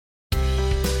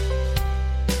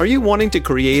Are you wanting to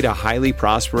create a highly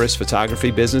prosperous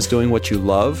photography business doing what you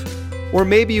love? Or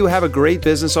maybe you have a great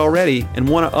business already and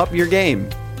want to up your game?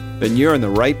 Then you're in the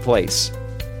right place.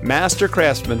 Master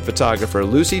craftsman photographer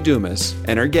Lucy Dumas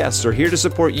and her guests are here to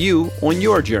support you on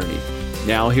your journey.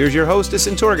 Now here's your hostess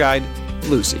and tour guide,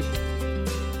 Lucy.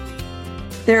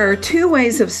 There are two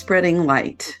ways of spreading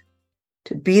light: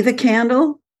 to be the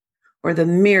candle or the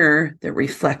mirror that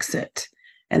reflects it.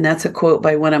 And that's a quote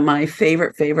by one of my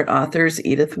favorite authors,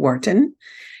 Edith Wharton.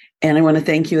 And I want to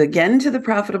thank you again to the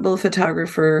Profitable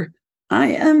Photographer.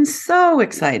 I am so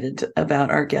excited about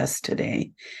our guest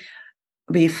today.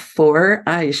 Before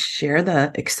I share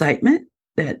the excitement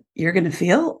that you're going to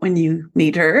feel when you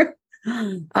meet her,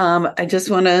 I just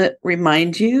want to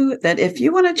remind you that if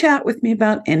you want to chat with me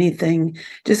about anything,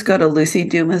 just go to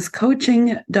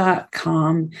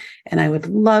lucydumascoaching.com and I would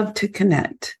love to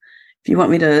connect. If you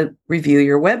want me to review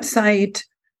your website,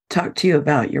 talk to you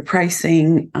about your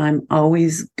pricing, I'm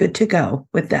always good to go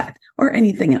with that or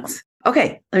anything else.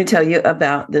 Okay, let me tell you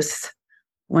about this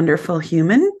wonderful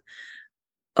human.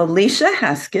 Olesha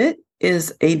Haskett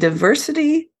is a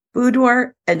diversity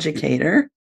boudoir educator,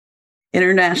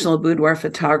 international boudoir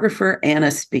photographer, and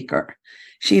a speaker.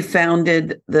 She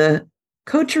founded the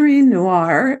Coterie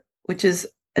Noire, which is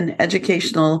an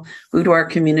educational boudoir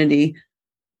community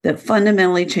that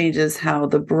fundamentally changes how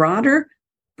the broader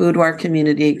boudoir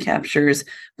community captures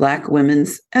Black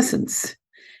women's essence.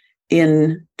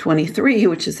 In 23,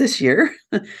 which is this year,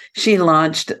 she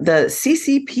launched the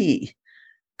CCP,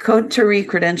 Coterie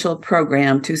Credential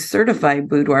Program, to certify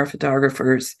boudoir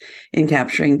photographers in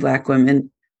capturing Black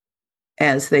women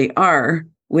as they are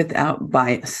without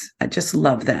bias. I just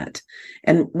love that.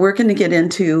 And we're going to get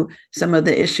into some of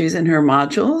the issues in her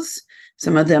modules.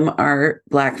 Some of them are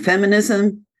Black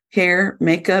feminism, hair,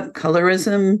 makeup,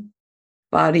 colorism,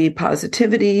 body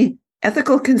positivity,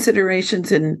 ethical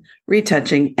considerations in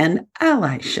retouching, and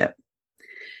allyship.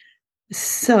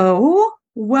 So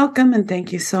welcome and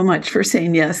thank you so much for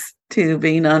saying yes to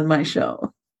being on my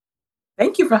show.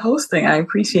 Thank you for hosting. I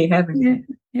appreciate having me.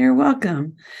 You're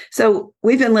welcome. So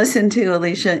we've been listened to,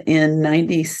 Olesha, in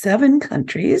 97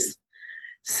 countries.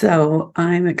 So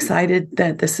I'm excited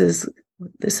that this is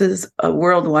a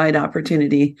worldwide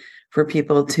opportunity for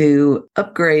people to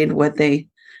upgrade what they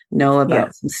know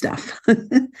about some stuff.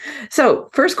 So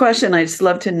first question, I'd just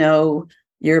love to know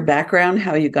your background,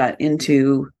 how you got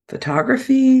into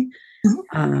photography,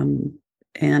 and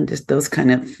just those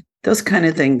kind of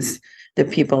things that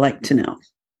people like to know.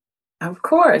 Of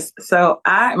course. So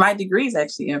my degree is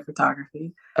actually in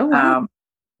photography. Oh, wow.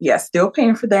 Still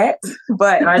paying for that,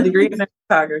 but my degree is in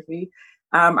photography.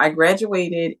 I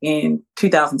graduated in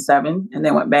 2007 and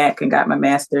then went back and got my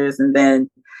master's. And then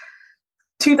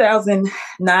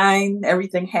 2009,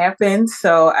 everything happened.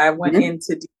 So I went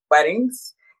into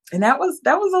weddings and that was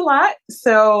a lot.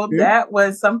 So that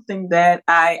was something that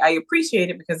I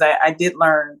appreciated because I did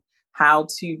learn how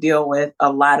to deal with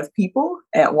a lot of people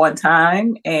at one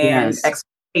time and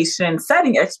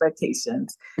setting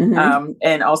expectations,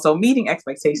 and also meeting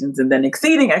expectations and then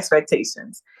exceeding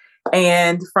expectations.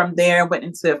 And from there, went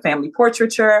into family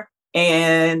portraiture.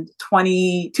 And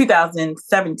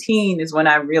 2017 is when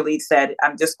I really said,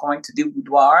 I'm just going to do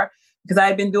boudoir, because I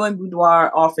had been doing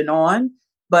boudoir off and on,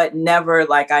 but never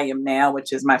like I am now,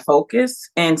 which is my focus.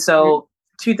 And so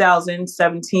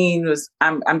 2017 was,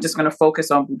 I'm just going to focus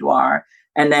on boudoir.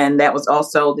 And then that was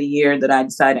also the year that I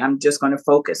decided I'm just going to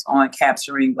focus on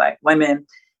capturing Black women.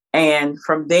 And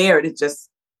from there, it just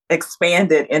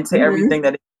expanded into everything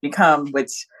that it's become,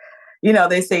 which,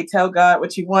 they say, tell God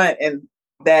what you want. And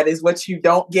that is what you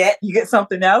don't get. You get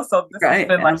something else. So this has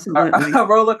been like a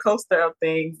roller coaster of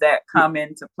things that come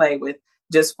into play with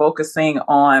just focusing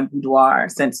on boudoir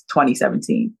since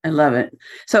 2017. I love it.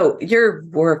 So your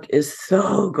work is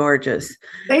so gorgeous.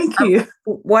 Thank you.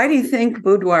 Why do you think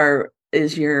boudoir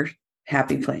is your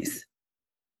happy place?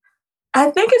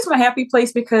 I think it's my happy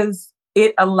place because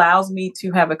it allows me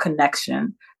to have a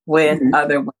connection with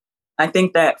other women. I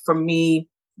think that for me,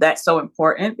 that's so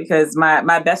important because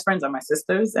my best friends are my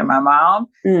sisters and my mom.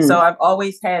 So I've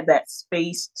always had that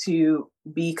space to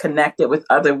be connected with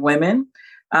other women.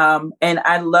 And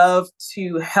I love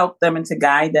to help them and to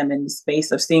guide them in the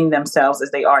space of seeing themselves as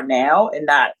they are now and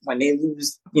not when they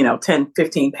lose, 10,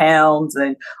 15 pounds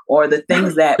or the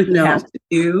things that we have to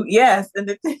do. Yes.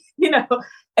 And,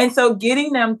 and so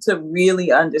getting them to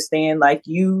really understand like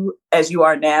you as you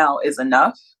are now is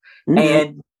enough.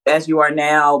 And as you are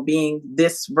now, being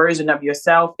this version of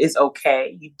yourself is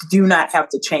okay. You do not have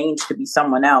to change to be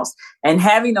someone else. And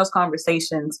having those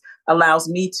conversations allows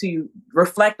me to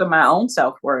reflect on my own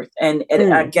self-worth, and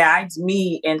it guides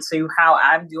me into how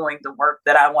I'm doing the work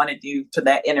that I want to do to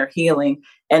that inner healing,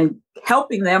 and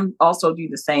helping them also do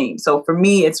the same. So for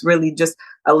me, it's really just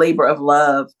a labor of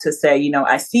love to say, you know,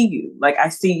 I see you, like I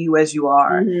see you as you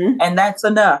are. And that's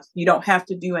enough. You don't have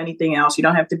to do anything else. You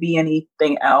don't have to be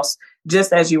anything else.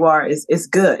 Just as you are is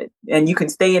good. And you can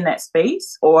stay in that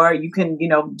space, or you can, you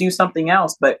know, do something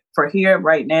else. But for here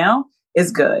right now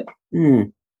is good.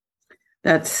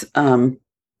 That's,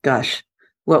 gosh,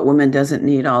 what woman doesn't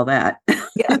need all that?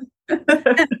 Yeah.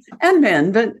 and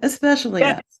men, but especially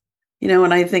us. You know,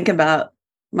 when I think about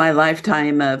my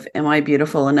lifetime of, am I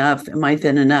beautiful enough? Am I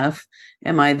thin enough?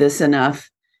 Am I this enough?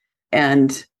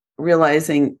 And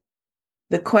realizing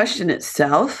the question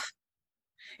itself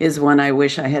is one I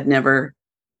wish I had never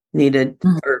needed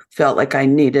or felt like I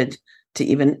needed to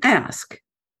even ask.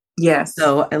 Yes.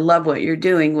 So I love what you're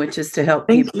doing, which is to help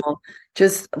people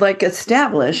just like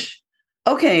establish,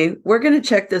 okay, we're going to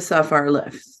check this off our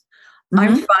list.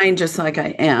 I'm fine just like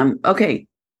I am. Okay,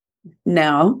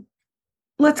 now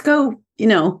let's go, you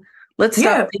know, let's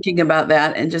stop thinking about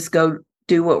that and just go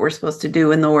do what we're supposed to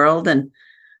do in the world and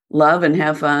love and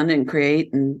have fun and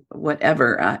create and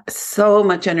whatever. So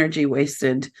much energy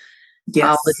wasted,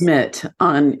 I'll admit,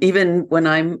 on even when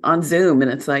I'm on Zoom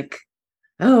and it's like,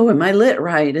 oh, am I lit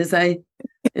right?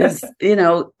 You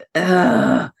know,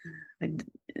 and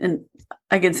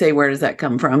I can say, where does that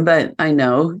come from? But I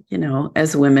know, you know,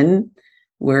 as women,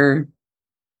 we're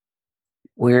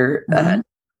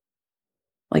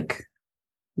like,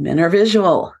 men are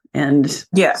visual. And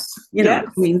you know, I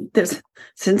mean, there's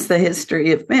since the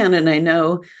history of men, and I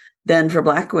know then for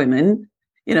Black women,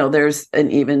 you know, there's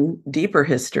an even deeper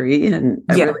history. And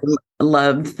I really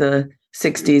loved the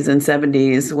 60s and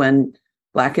 70s when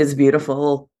Black is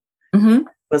beautiful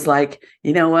was like,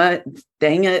 you know what,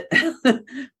 dang it,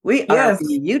 we are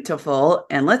beautiful,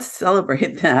 and let's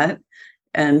celebrate that.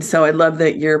 And so I love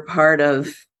that you're part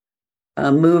of a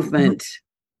movement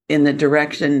in the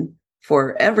direction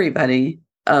for everybody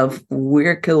of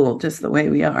we're cool just the way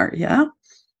we are. Yeah.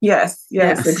 Yes.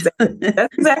 Exactly.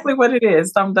 That's exactly what it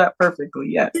is. Summed up perfectly.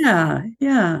 Yes.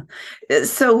 Yeah.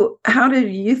 So how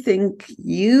did you think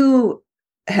you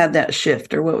had that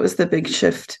shift, or what was the big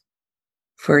shift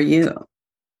for you?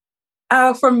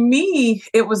 For me,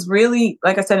 it was really,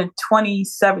 like I said, in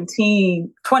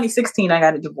 2016, I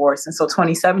got a divorce. And so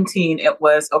 2017, it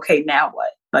was, okay, now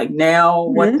what? Like now,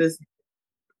 what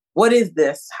is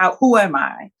this? Who am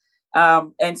I?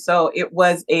 And so it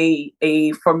was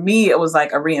for me, it was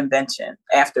like a reinvention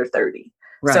after 30.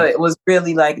 Right. So it was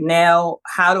really like, now,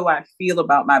 how do I feel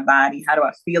about my body? How do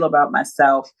I feel about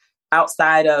myself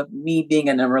outside of me being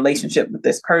in a relationship with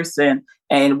this person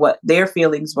and what their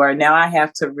feelings were? Now I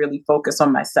have to really focus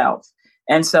on myself.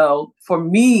 And so for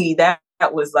me, that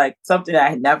was like something I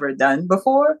had never done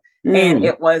before. And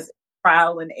it was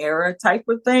trial and error type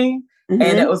of thing. And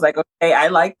it was like, okay, I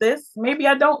like this. Maybe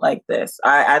I don't like this.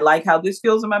 I like how this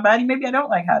feels in my body. Maybe I don't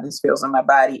like how this feels in my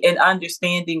body. And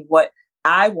understanding what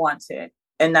I wanted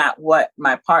and not what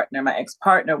my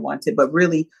ex-partner wanted, but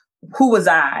really who was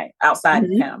I outside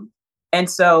of him. And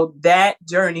so that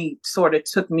journey sort of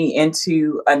took me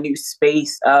into a new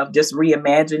space of just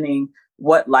reimagining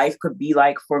what life could be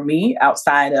like for me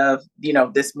outside of, you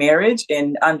know, this marriage,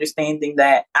 and understanding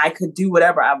that I could do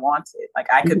whatever I wanted. Like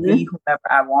I could be whoever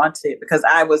I wanted, because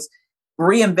I was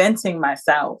reinventing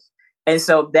myself. And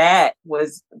so that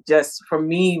was just, for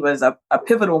me, was a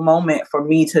pivotal moment for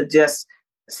me to just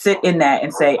sit in that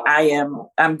and say,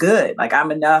 I'm good. Like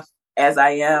I'm enough as I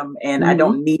am, and I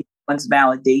don't need one's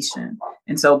validation.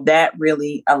 And so that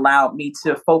really allowed me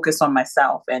to focus on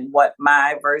myself and what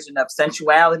my version of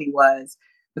sensuality was,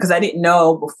 because I didn't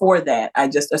know before that. I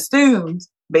just assumed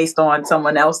based on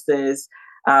someone else's,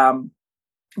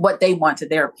 what they wanted,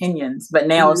 their opinions. But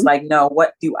now it's like, no,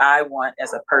 what do I want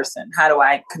as a person? How do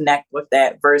I connect with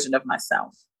that version of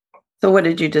myself? So what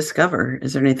did you discover?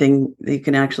 Is there anything that you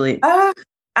can actually... I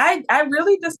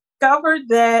really discovered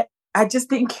that I just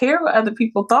didn't care what other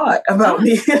people thought about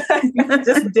me. I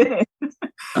just didn't.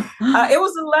 It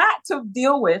was a lot to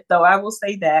deal with, though. I will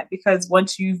say that, because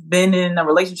once you've been in a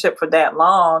relationship for that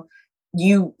long,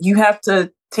 you have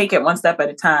to take it one step at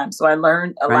a time. So I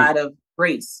learned a lot of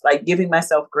grace, like giving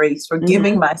myself grace,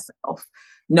 forgiving myself,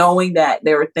 knowing that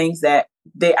there were things that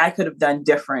I could have done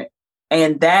different.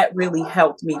 And that really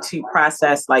helped me to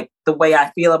process like the way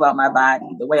I feel about my body,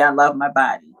 the way I love my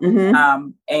body,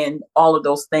 and all of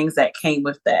those things that came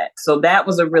with that. So that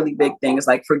was a really big thing. It's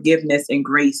like forgiveness and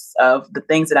grace of the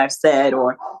things that I've said,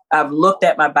 or I've looked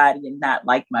at my body and not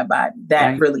liked my body.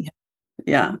 That really helped.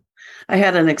 Yeah. I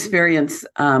had an experience.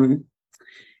 I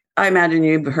imagine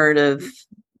you've heard of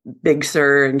Big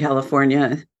Sur in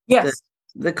California. Yes.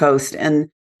 The coast. And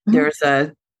there's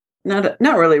a, not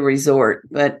really a resort,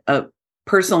 but a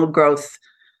personal growth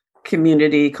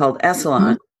community called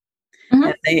Esalen.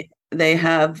 And they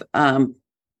have hot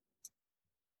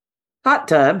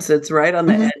tubs. It's right on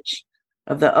the edge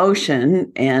of the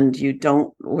ocean, and you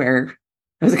don't wear,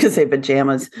 I was going to say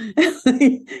pajamas,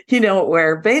 you don't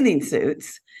wear bathing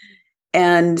suits.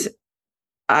 And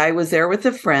I was there with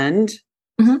a friend,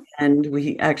 and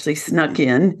we actually snuck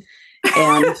in,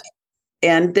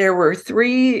 and there were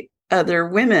 3 other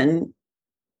women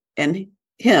and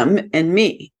him and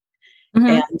me.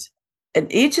 And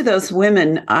each of those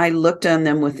women, I looked on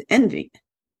them with envy.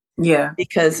 Yeah.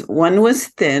 Because one was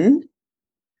thin.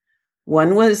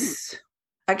 One was,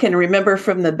 I can remember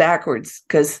from the backwards,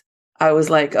 because I was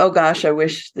like, oh gosh, I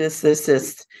wish this.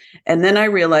 And then I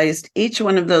realized each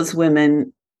one of those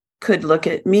women could look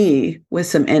at me with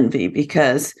some envy,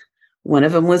 because one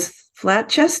of them was flat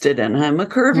chested and I'm a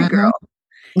curvy girl.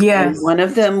 Yes. And one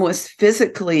of them was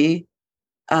physically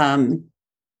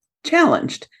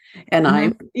challenged, and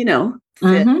I'm,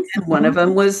 fit. And one of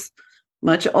them was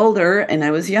much older and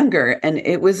I was younger. And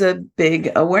it was a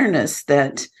big awareness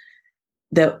that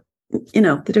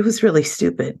it was really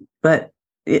stupid, but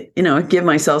I give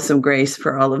myself some grace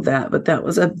for all of that. But that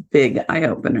was a big eye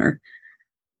opener.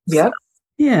 Yep. So,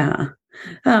 yeah.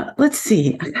 Let's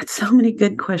see. I got so many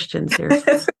good questions here.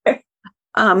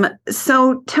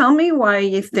 So tell me why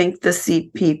you think the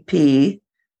CPP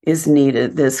is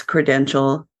needed, this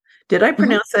credential. Did I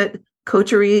pronounce it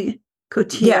coterie?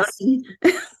 Yes.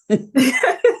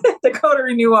 The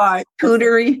coterie noir.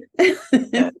 Coterie.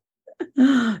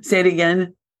 Say it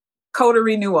again.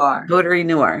 Coterie noir. Coterie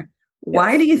noir.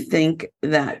 Why do you think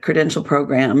that credential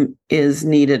program is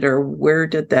needed, or where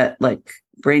did that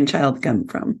brainchild come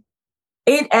from?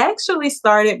 It actually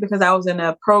started because I was in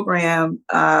a program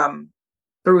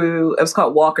it was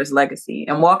called Walker's Legacy.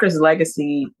 And Walker's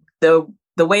Legacy, the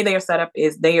way they are set up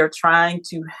is they are trying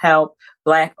to help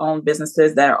Black-owned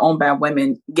businesses that are owned by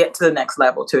women get to the next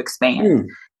level, to expand.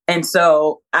 And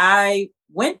so I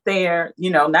went there,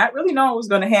 not really knowing what was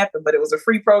going to happen, but it was a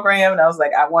free program. And I was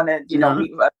like, I want to,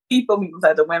 meet with other people, meet with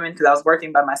other women, because I was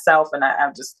working by myself. And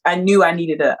I knew I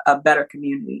needed a better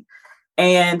community.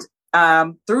 And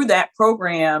through that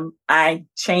program, I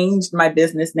changed my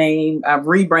business name, I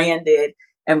rebranded.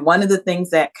 And one of the things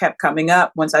that kept coming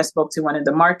up once I spoke to one of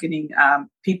the marketing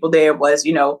people there was,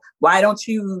 why don't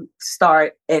you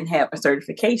start and have a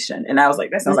certification? And I was like,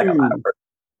 that sounds like a lot of work.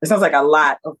 It sounds like a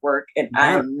lot of work. And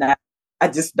I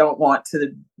just don't want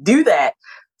to do that.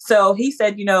 So he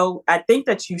said, I think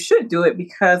that you should do it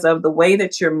because of the way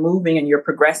that you're moving and you're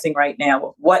progressing right now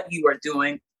with what you are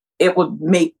doing. It would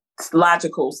make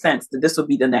logical sense that this would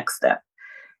be the next step.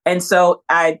 And so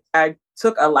I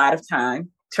took a lot of time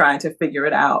trying to figure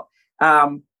it out.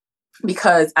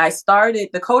 Because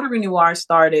the Coterie Noir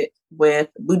started with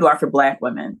Boudoir for Black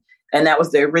women. And that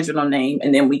was the original name.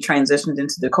 And then we transitioned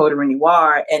into the Coterie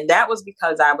Noir. And that was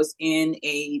because I was in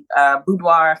a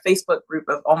Boudoir Facebook group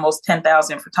of almost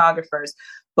 10,000 photographers.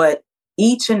 But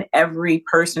each and every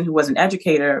person who was an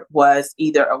educator was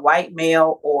either a white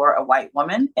male or a white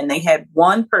woman. And they had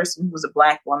one person who was a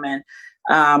Black woman.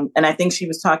 And I think she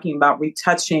was talking about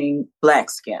retouching Black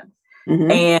skin.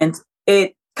 And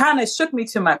it kind of shook me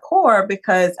to my core,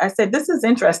 because I said, this is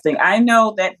interesting. I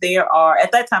know that there are,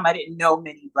 at that time, I didn't know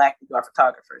many Black boudoir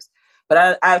photographers,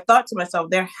 but I thought to myself,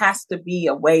 there has to be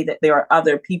a way that there are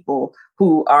other people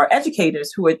who are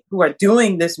educators who are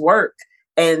doing this work.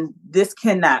 And this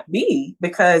cannot be,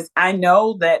 because I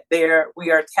know that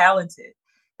we are talented.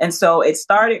 And so it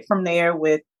started from there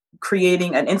with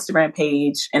creating an Instagram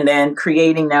page, and then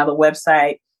creating now the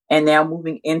website, and now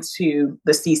moving into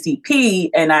the CCP.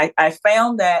 And I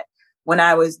found that when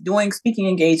I was doing speaking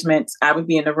engagements, I would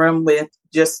be in a room with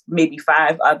just maybe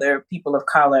 5 other people of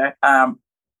color. And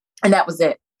that was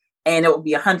it. And it would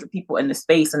be 100 people in the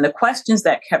space. And the questions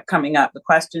that kept coming up, the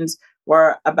questions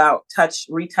were about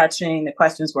retouching. The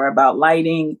questions were about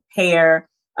lighting, hair,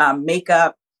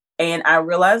 makeup. And I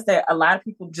realized that a lot of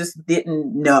people just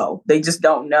didn't know. They just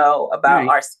don't know about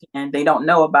our skin. They don't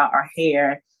know about our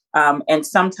hair. And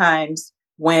sometimes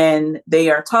when they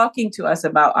are talking to us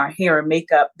about our hair and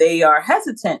makeup, they are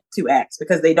hesitant to ask,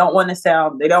 because they don't want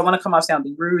to come off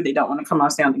sounding rude. They don't want to come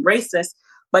off sounding racist.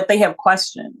 but they have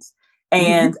questions.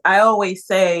 And I always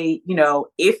say,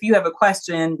 if you have a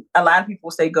question, a lot of people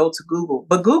say go to Google,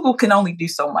 but Google can only do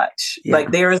so much. Yeah.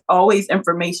 Like there is always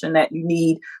information that you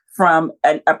need from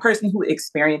a person who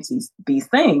experiences these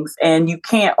things. And you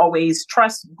can't always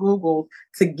trust Google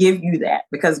to give you that,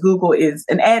 because Google is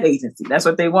an ad agency. That's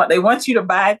what they want. They want you to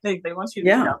buy things. They want you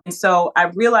to, And so I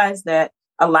realized that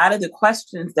a lot of the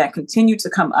questions that continue to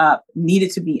come up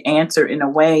needed to be answered in a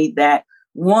way that,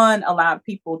 one, allowed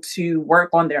people to work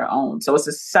on their own. So it's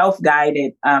a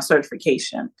self-guided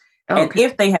certification. Okay. And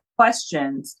if they have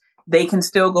questions, they can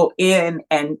still go in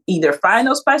and either find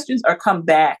those questions or come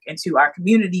back into our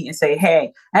community and say,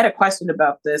 hey, I had a question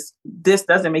about this. This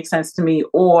doesn't make sense to me.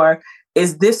 Or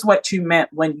is this what you meant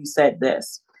when you said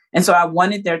this? And so I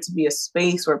wanted there to be a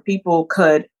space where people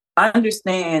could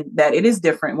understand that it is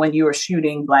different when you are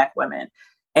shooting Black women.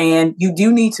 And you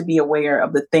do need to be aware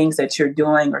of the things that you're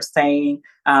doing or saying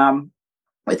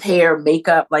with hair,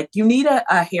 makeup. Like you need a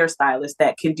hairstylist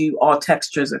that can do all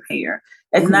textures of hair.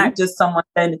 It's not just someone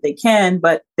saying that they can,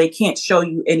 but they can't show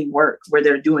you any work where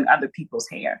they're doing other people's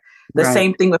hair. The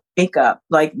same thing with makeup.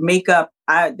 Like makeup,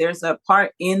 there's a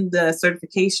part in the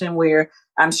certification where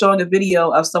I'm showing a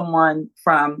video of someone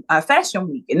from Fashion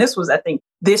Week. And this was, I think,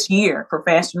 this year for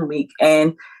Fashion Week.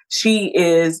 And she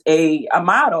is a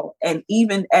model. And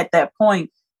even at that point,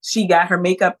 she got her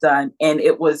makeup done. And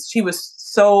she was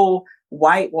so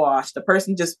whitewashed. The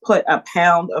person just put a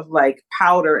pound of like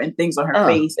powder and things on her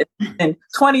face in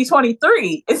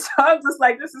 2023. And so I was just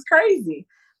like, this is crazy.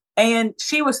 And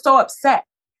she was so upset.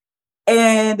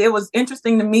 And it was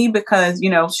interesting to me because,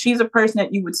 she's a person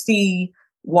that you would see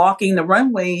walking the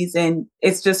runways. And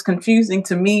it's just confusing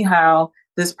to me how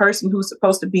this person who's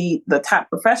supposed to be the top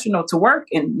professional to work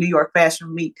in New York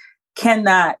Fashion Week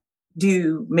cannot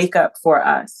do makeup for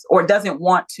us or doesn't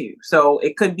want to. So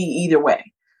it could be either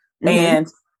way. And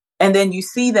then you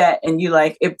see that and you're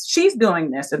like, if she's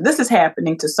doing this, if this is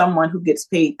happening to someone who gets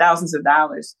paid thousands of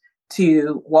dollars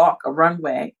to walk a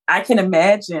runway, I can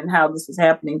imagine how this is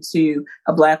happening to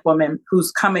a Black woman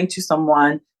who's coming to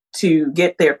someone to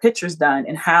get their pictures done,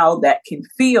 and how that can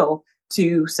feel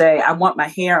to say, I want my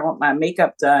hair, I want my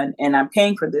makeup done, and I'm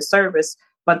paying for this service,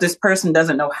 but this person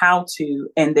doesn't know how to,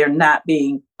 and they're not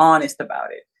being honest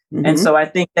about it. And so I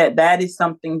think that is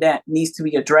something that needs to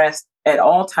be addressed at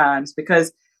all times,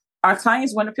 because our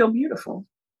clients want to feel beautiful.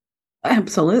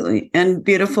 Absolutely. And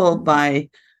beautiful by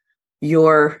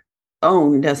your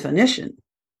own definition.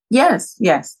 Yes.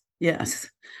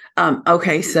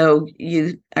 Okay. So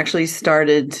you actually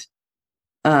started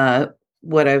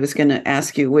what I was going to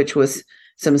ask you, which was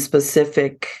some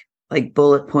specific like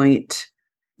bullet point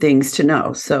things to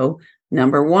know. So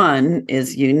number one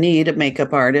is you need a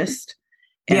makeup artist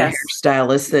and a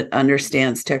hairstylist that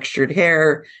understands textured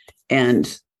hair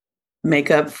and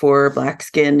makeup for Black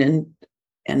skin,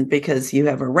 and because you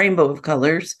have a rainbow of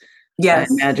colors. Yes.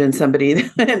 I imagine somebody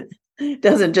that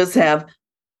doesn't just have,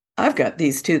 I've got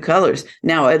these two colors.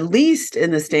 Now, at least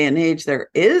in this day and age, there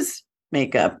is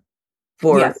makeup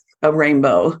for a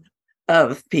rainbow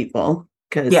of people.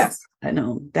 Because I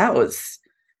know that's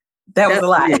a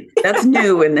lot. That's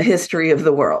new in the history of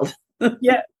the world.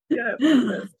 Yeah.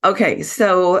 Okay.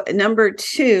 So number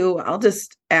two, I'll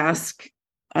just ask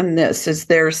on this. Is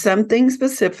there something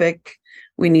specific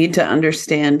we need to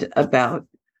understand about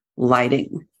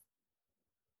lighting?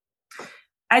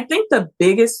 I think the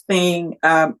biggest thing,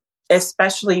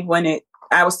 especially when it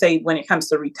comes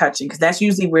to retouching, because that's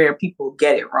usually where people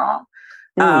get it wrong,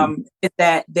 is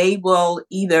that they will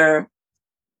either,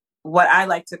 what I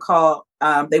like to call,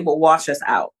 they will wash us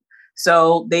out.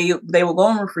 So they will go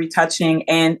in with retouching,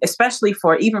 and especially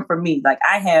even for me, like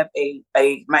I have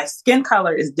my skin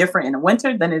color is different in the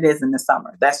winter than it is in the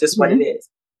summer. That's just what it is.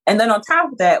 And then on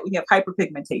top of that, we have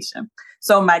hyperpigmentation.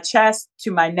 So my chest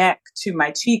to my neck, to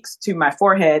my cheeks, to my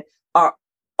forehead are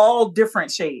all different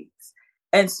shades.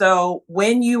 And so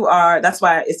that's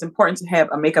why it's important to have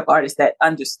a makeup artist that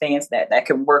understands that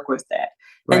can work with that.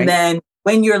 Right. And then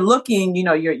when you're looking,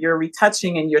 you're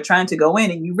retouching and you're trying to go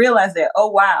in and you realize that, oh,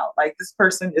 wow, like this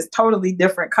person is totally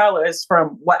different colors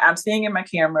from what I'm seeing in my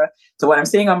camera to what I'm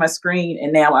seeing on my screen.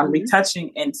 And now I'm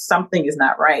retouching and something is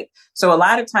not right. So a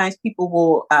lot of times people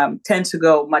will tend to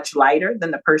go much lighter than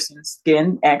the person's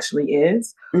skin actually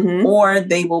is, or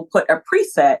they will put a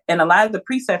preset. And a lot of the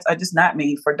presets are just not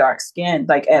made for dark skin,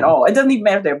 like at all. It doesn't even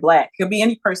matter if they're Black. It could be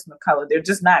any person of color. They're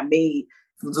just not made.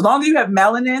 As long as you have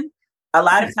melanin, a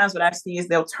lot of times what I see is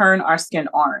they'll turn our skin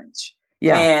orange.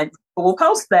 Yeah. And we'll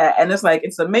post that. And it's like,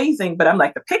 it's amazing. But I'm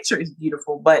like, the picture is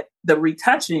beautiful, but the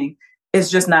retouching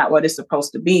is just not what it's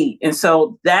supposed to be. And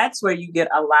so that's where you get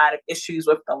a lot of issues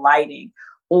with the lighting.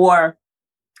 Or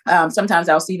sometimes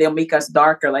I'll see they'll make us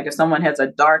darker. Like if someone has a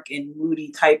dark and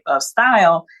moody type of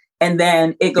style, and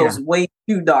then it goes way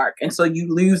too dark. And so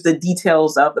you lose the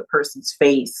details of the person's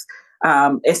face,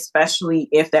 especially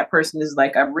if that person is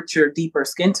like a richer, deeper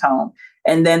skin tone.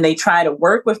 And then they try to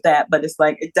work with that, but it's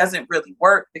like, it doesn't really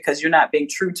work because you're not being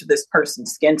true to this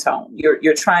person's skin tone.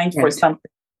 You're trying for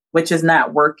something which is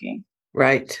not working.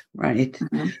 Right.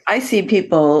 Mm-hmm. I see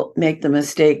people make the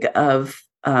mistake of,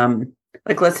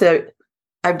 like, let's say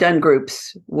I've done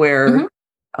groups where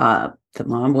the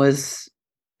mom was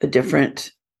a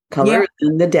different color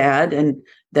than the dad, and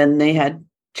then they had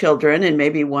children, and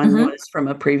maybe one was from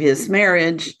a previous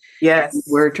marriage. Yes.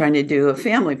 We're trying to do a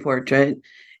family portrait.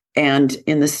 And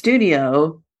in the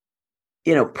studio,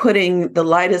 putting the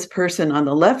lightest person on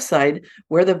the left side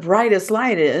where the brightest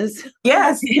light is.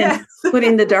 Yes.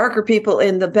 Putting the darker people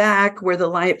in the back where the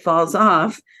light falls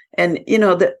off. And,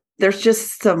 there's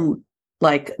just some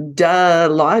like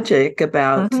logic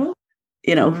about,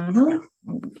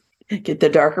 get the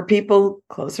darker people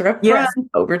closer up front,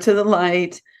 over to the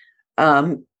light.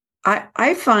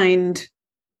 I find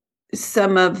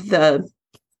some of the,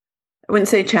 I wouldn't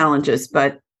say challenges,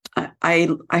 but I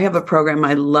have a program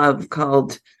I love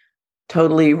called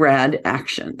Totally Rad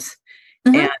Actions.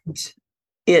 And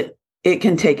it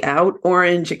can take out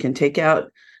orange. It can take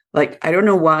out, like, I don't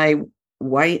know why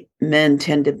white men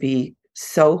tend to be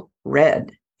so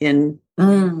red in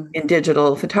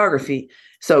digital photography.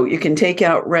 So you can take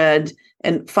out red,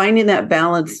 and finding that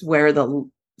balance where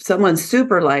someone's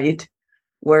super light,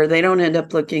 where they don't end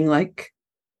up looking like,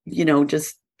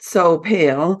 just so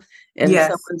pale, and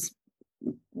someone's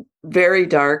very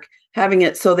dark, having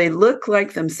it so they look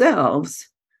like themselves.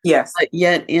 Yes. But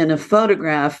yet in a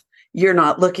photograph, you're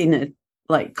not looking at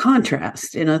like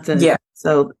contrast,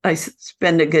 So I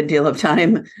spend a good deal of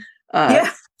time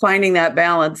finding that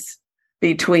balance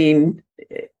between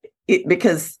it,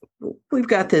 because we've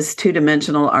got this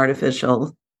two-dimensional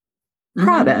artificial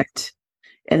product.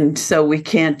 And so we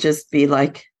can't just be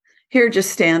like, here, just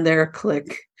stand there,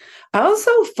 click. I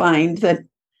also find that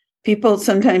people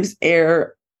sometimes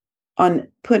err on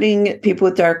putting people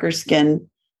with darker skin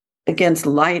against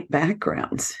light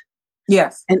backgrounds.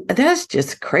 Yes. And that's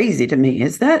just crazy to me.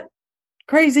 Is that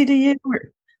crazy to you?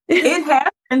 It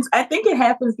happens. I think it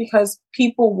happens because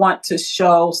people want to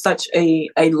show such a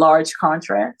large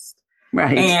contrast.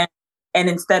 Right. And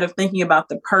instead of thinking about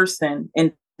the person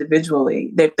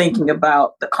individually, they're thinking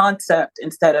about the concept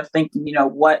instead of thinking,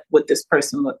 what would this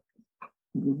person look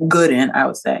good in, I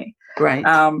would say. Right.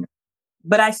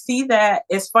 But I see that,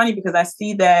 it's funny because I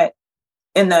see that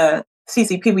in the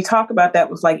CCP, we talk about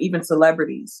that with like even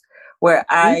celebrities, where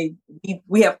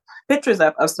we have pictures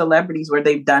of celebrities where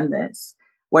they've done this,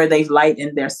 where they've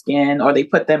lightened their skin or they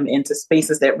put them into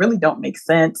spaces that really don't make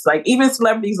sense. Like even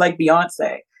celebrities like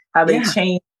Beyonce, how they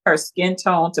changed her skin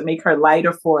tone to make her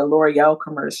lighter for a L'Oreal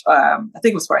commercial. I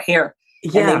think it was for hair.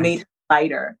 And they made her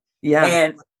lighter. Yeah.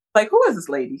 And like, who is this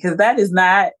lady? Because that is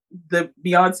not the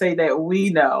Beyonce that we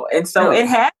know. And so it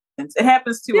happens. It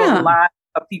happens to a lot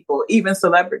of people, even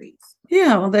celebrities.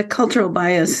 Yeah, well, that cultural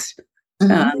bias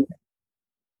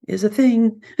is a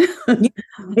thing.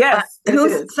 Yes.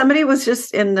 Somebody was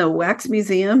just in the wax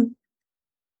museum.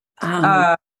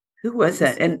 Who was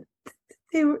that? And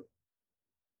they were.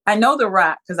 I know The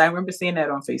Rock because I remember seeing that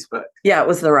on Facebook. Yeah, it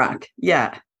was The Rock.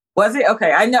 Yeah. Was it?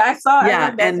 Okay. I know. I saw.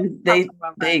 Yeah, and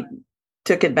they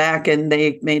took it back and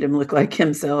they made him look like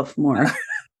himself more.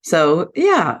 So,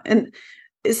 yeah. And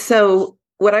so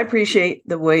what I appreciate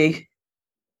the way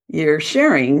you're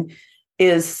sharing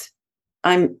is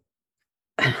I'm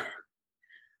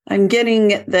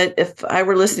getting that if I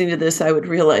were listening to this, I would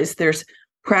realize there's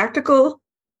practical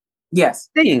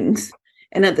things.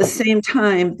 And at the same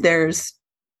time, there's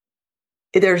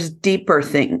deeper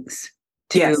things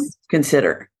to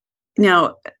consider.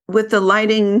 Now, with the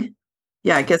lighting,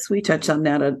 I guess we touched on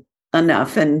that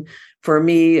enough. And for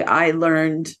me, I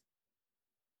learned,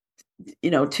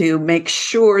 to make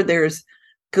sure there's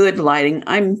good lighting.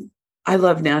 I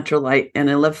love natural light, and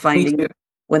I love finding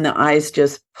when the eyes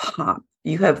just pop.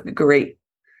 You have great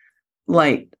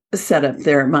light setup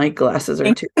there. My glasses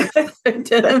are too.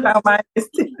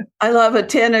 I love a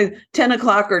 10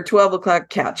 o'clock or 12 o'clock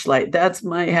catch light. That's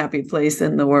my happy place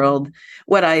in the world.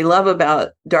 What I love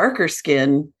about darker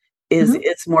skin is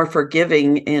it's more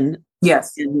forgiving in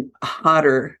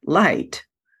hotter light.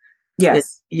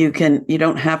 Yes. You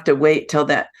don't have to wait till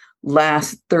that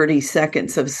last 30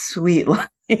 seconds of sweet light.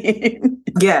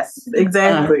 Yes,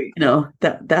 exactly.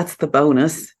 That's the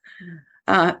bonus.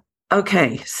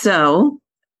 Okay. So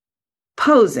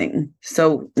posing.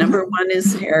 So number one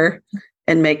is hair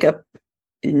and makeup.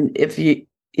 And if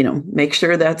make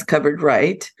sure that's covered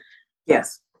right.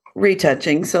 Yes.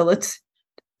 Retouching. So let's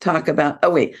talk about, I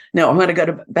want to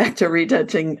go back to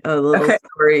retouching a little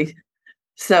story.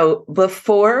 So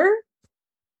before,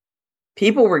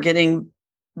 people were getting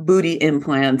booty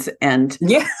implants and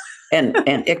and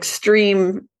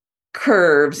extreme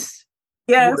curves.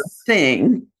 Yes.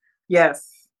 Thing. Yes.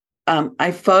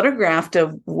 I photographed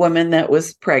a woman that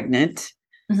was pregnant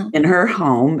in her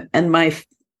home, and my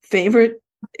favorite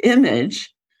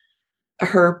image,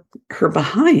 her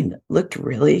behind looked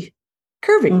really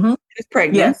curvy. She was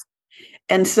pregnant. Yes.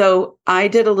 And so I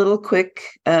did a little quick,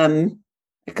 I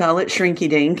call it shrinky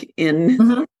dink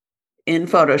in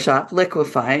Photoshop,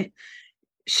 liquefy.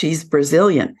 She's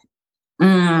Brazilian.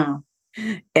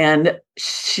 And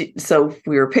so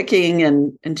we were picking,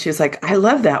 and she was like, I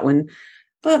love that one,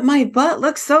 but my butt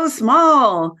looks so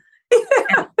small.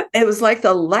 It was like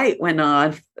the light went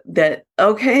on that,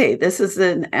 okay, this is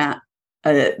a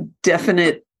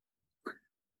definite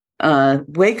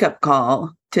wake-up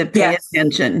call to pay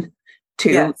attention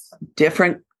to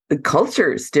different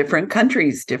cultures, different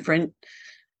countries, different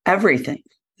everything.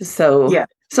 So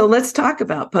let's talk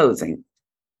about posing.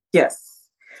 Yes.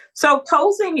 So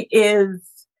posing is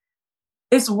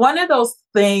one of those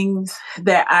things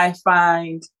that I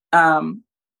find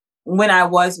when I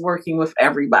was working with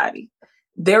everybody.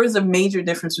 There is a major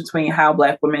difference between how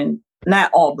Black women,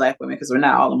 not all Black women, because we're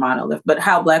not all a monolith, but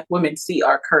how Black women see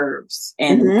our curves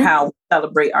and how we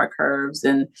celebrate our curves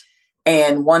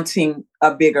and wanting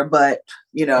a bigger butt.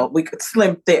 We could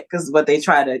slim thick is what they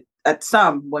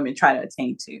some women try to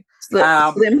attain to.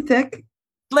 Slim thick?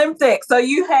 Slim thick. So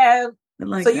you have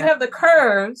you have the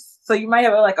curves. So you might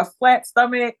have like a flat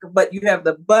stomach, but you have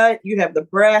the butt, you have the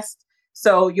breast.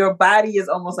 So your body is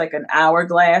almost like an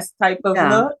hourglass type of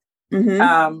look.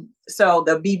 So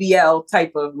the BBL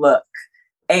type of look.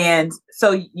 And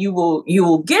so you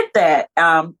will get that.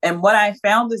 And what I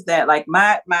found is that like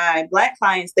my Black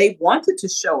clients, they wanted to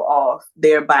show off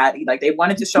their body. Like they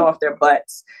wanted to show off their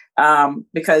butts.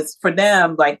 Because for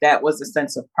them, like that was a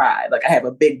sense of pride. Like I have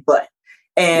a big butt.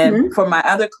 And for my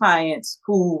other clients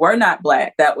who were not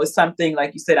Black, that was something,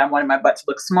 like you said, I wanted my butt to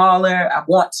look smaller. I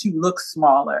want to look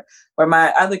smaller. Where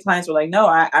my other clients were like, no,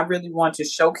 I really want to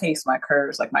showcase my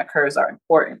curves. Like my curves are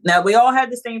important. Now we all had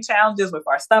the same challenges with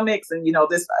our stomachs and,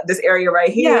 this area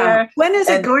right here. Yeah. When is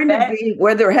it going to be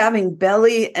where they're having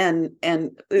belly and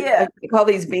they call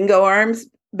these bingo arms?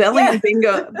 Belly and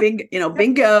bingo,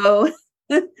 bingo.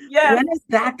 Yeah. When is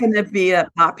that going to be a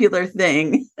popular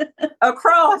thing?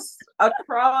 across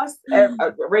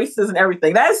races and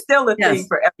everything. That is still a thing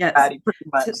for everybody, pretty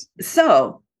much.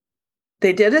 So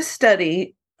they did a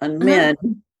study on men,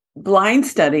 blind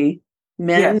study.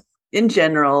 Men in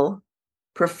general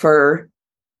prefer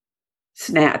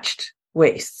snatched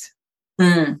waists.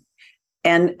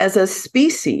 And as a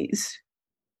species,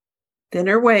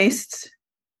 thinner waists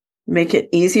make it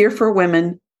easier for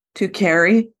women to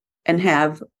carry and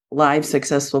have live,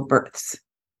 successful births.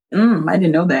 I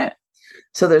didn't know that.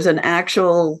 So there's an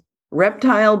actual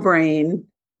reptile brain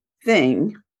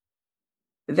thing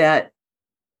that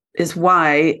is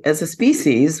why, as a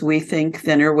species, we think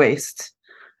thinner waists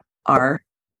are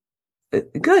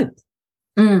good.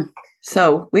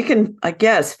 So we can, I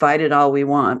guess, fight it all we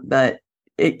want, but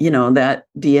that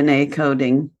DNA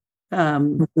coding.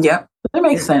 That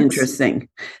makes sense. Interesting.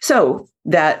 So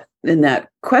that in that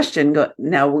question,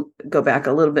 now go back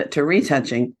a little bit to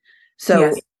retouching.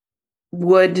 So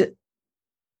would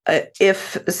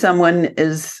if someone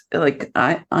is like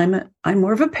I'm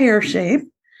more of a pear shape.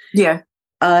 Yeah.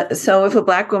 So if a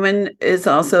Black woman is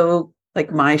also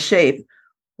like my shape,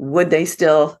 would you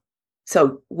still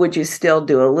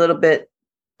do a little bit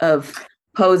of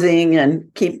posing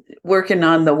and keep working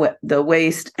on the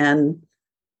waist and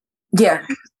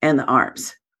the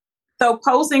arms? So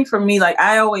posing for me, like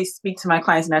I always speak to my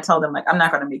clients and I tell them like, I'm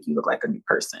not going to make you look like a new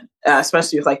person,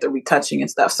 especially with like the retouching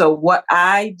and stuff. So what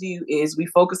I do is we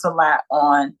focus a lot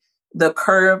on the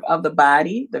curve of the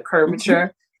body, the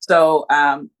curvature. So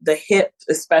the hip,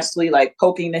 especially like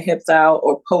poking the hips out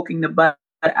or poking the butt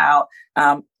out,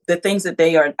 the things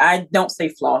that I don't say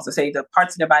flaws, I say the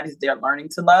parts of their bodies they're learning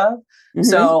to love.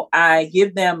 So I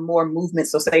give them more movement.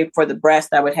 So say for the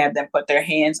breast, I would have them put their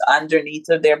hands underneath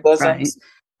of their bosoms.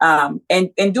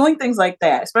 And doing things like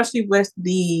that, especially with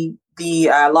the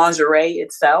lingerie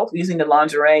itself, using the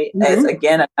lingerie as,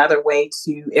 again, another way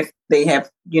to, if they have,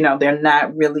 they're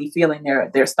not really feeling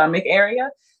their stomach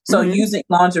area. So using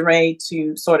lingerie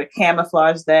to sort of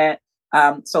camouflage that.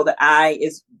 So the eye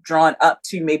is drawn up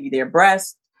to maybe their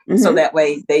breast So that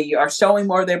way they are showing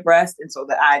more of their breast. And so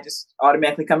the eye just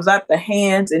automatically comes up, the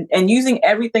hands, and using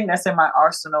everything that's in my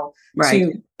arsenal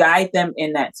to guide them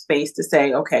in that space to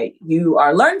say, okay, you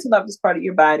are learning to love this part of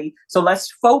your body. So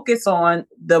let's focus on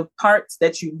the parts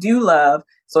that you do love.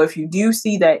 So if you do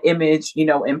see that image,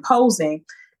 imposing,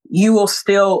 you will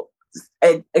still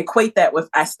equate that with,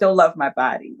 I still love my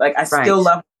body. Like I still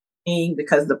love being,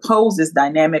 because the pose is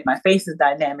dynamic, my face is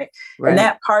dynamic. And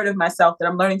that part of myself that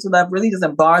I'm learning to love really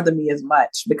doesn't bother me as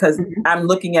much, because I'm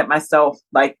looking at myself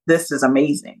like, this is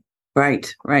amazing.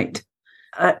 Right.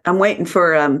 I'm waiting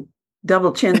for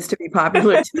double chins to be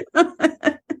popular.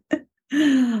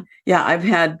 Yeah, I've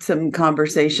had some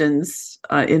conversations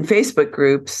in Facebook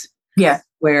groups. Yeah.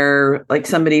 Where like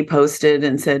somebody posted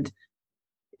and said,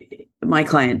 my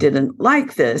client didn't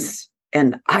like this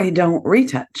and I don't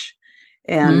retouch.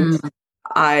 And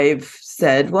I've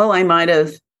said, well, I might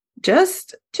have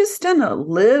just done a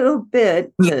little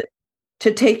bit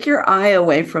to take your eye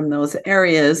away from those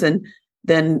areas. And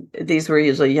then these were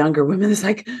usually younger women. It's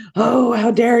like, oh, how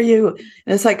dare you?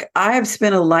 And it's like, I've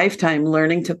spent a lifetime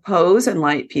learning to pose and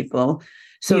light people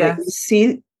so that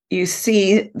you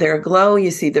see their glow,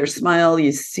 you see their smile,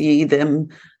 you see them,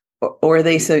 or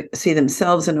they see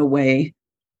themselves in a way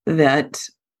that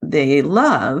they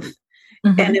love.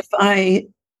 And if I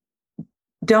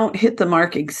don't hit the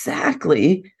mark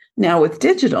exactly now with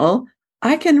digital,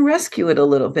 I can rescue it a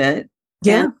little bit.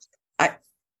 Yeah.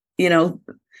 And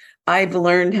I've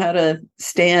learned how to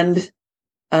stand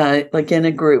like in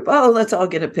a group. Oh, let's all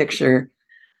get a picture.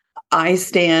 I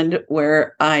stand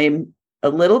where I'm a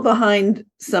little behind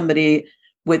somebody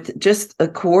with just a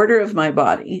quarter of my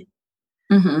body.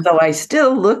 So I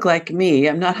still look like me.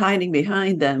 I'm not hiding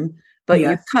behind them, but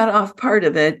you cut off part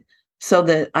of it so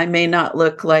that I may not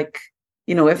look like,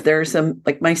 if there's some,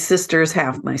 like my sister's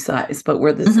half my size, but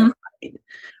we're the same height.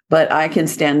 But I can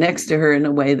stand next to her in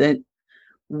a way that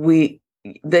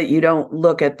you don't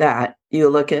look at that. You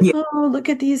look at, oh, look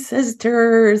at these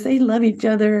sisters. They love each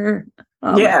other.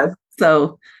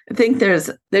 So I think there's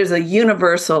a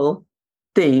universal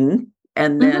thing.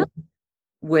 And then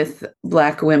with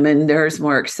Black women, there's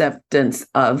more acceptance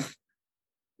of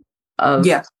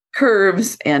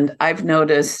curves. And I've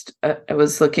noticed, I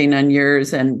was looking on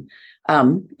yours, and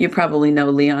you probably know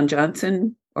Leon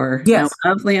Johnson or know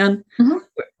of Leon.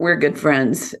 We're good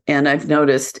friends. And I've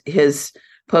noticed his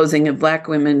posing of Black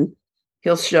women,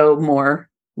 he'll show more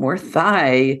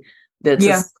thigh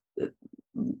that's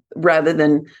rather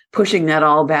than pushing that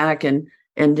all back and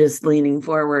just leaning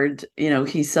forward.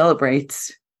 He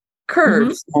celebrates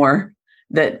curves more.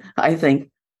 That I think,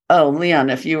 oh, Leon,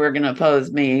 if you were going to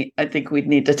pose me, I think we'd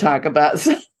need to talk about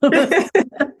some of this.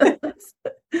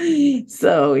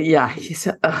 So yeah,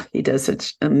 he does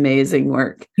such amazing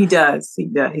work. He does. He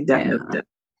definitely does.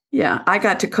 Yeah, I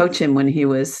got to coach him when he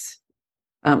was,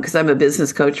 because I'm a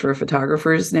business coach for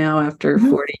photographers now after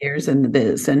 40 years in the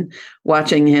biz, and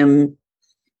watching him,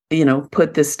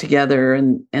 put this together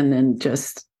and then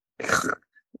just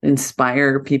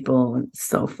inspire people. It's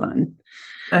so fun.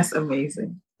 That's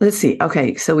amazing. Let's see.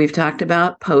 Okay, so we've talked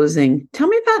about posing. Tell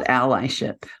me about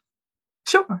allyship.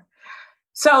 Sure.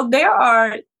 So there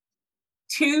are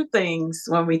two things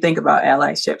when we think about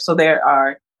allyship. So there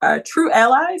are true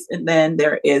allies, and then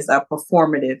there is a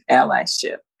performative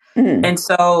allyship. And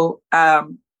so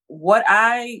what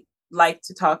I like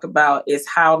to talk about is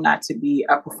how not to be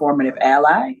a performative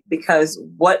ally, because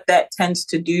what that tends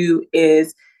to do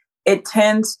is it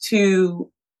tends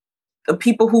to, the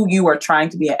people who you are trying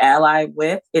to be an ally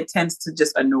with, it tends to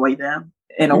just annoy them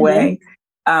in a way.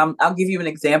 I'll give you an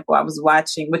example. I was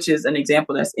watching, which is an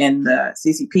example that's in the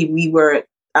CCP.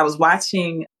 I was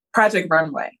watching Project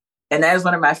Runway, and that is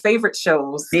one of my favorite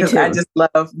shows because I just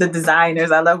love the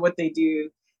designers. I love what they do.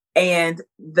 And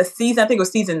the season, I think it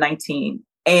was season 19.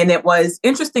 And it was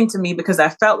interesting to me because I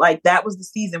felt like that was the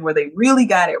season where they really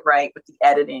got it right with the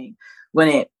editing when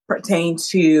it pertained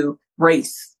to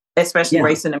race, especially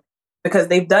race in America, because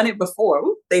they've done it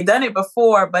before.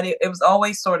 But it was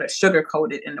always sort of sugar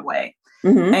coated in a way.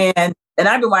 And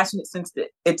I've been watching it since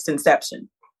its inception.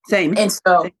 Same. And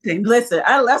so, listen,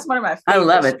 that's one of my favorites. I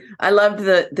love it. I loved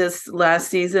this last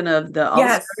season of the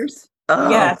All-Stars. Oh.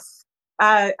 Yes.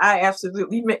 I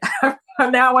absolutely,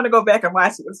 now I want to go back and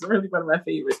watch it. It's really one of my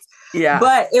favorites. Yeah.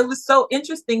 But it was so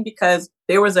interesting because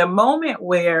there was a moment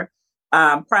where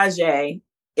Prajay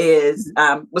was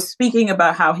speaking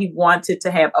about how he wanted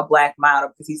to have a Black model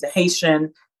because he's a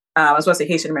Haitian. I was going to say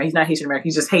Haitian American. He's not Haitian American.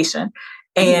 He's just Haitian.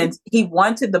 And he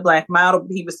wanted the Black model,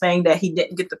 but he was saying that he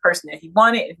didn't get the person that he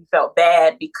wanted. And he felt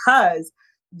bad because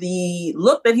the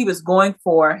look that he was going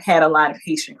for had a lot of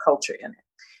Haitian culture in it.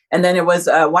 And then it was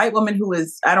a white woman who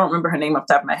was, I don't remember her name off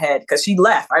the top of my head because she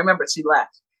left. I remember she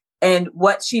left. And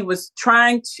what she was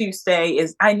trying to say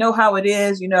is, I know how it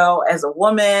is, you know, as a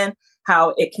woman,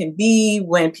 how it can be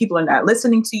when people are not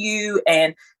listening to you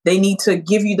and they need to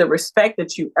give you the respect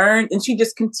that you earned. And she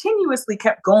just continuously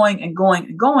kept going and going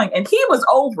and going. And he was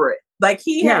over it. Like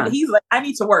he's like, I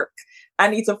need to work. I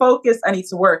need to focus. I need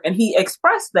to work. And he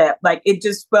expressed that, like, it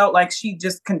just felt like she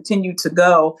just continued to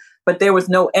go, but there was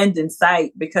no end in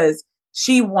sight because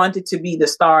she wanted to be the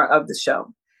star of the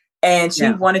show. And she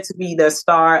wanted to be the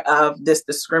star of this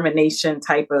discrimination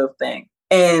type of thing.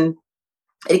 And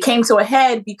it came to a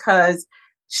head because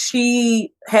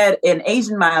she had an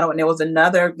Asian model and there was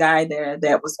another guy there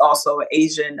that was also an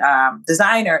Asian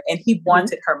designer, and he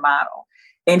wanted her model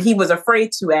and he was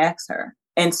afraid to ask her.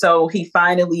 And so he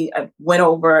finally went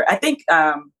over, I think,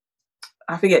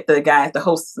 I forget the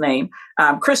host's name,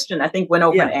 Christian, I think, went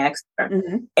over and asked her.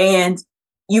 And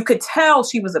you could tell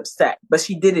she was upset, but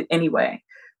she did it anyway.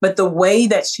 But the way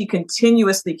that she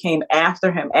continuously came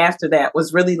after him after that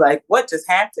was really like, what just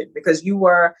happened? Because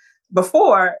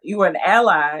before you were an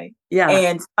ally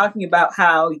and talking about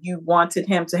how you wanted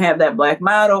him to have that Black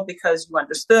model because you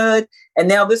understood. And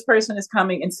now this person is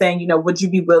coming and saying, you know, would you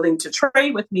be willing to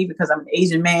trade with me because I'm an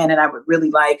Asian man and I would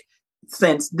really like,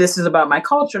 since this is about my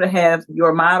culture, to have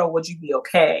your model, would you be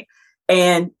okay?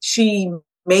 And she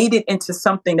made it into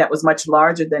something that was much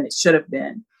larger than it should have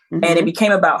been. And it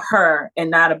became about her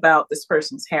and not about this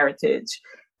person's heritage.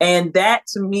 And that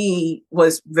to me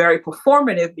was very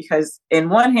performative because in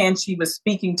one hand, she was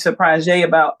speaking to Prajay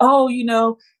about, oh, you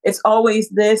know, it's always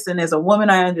this. And as a woman,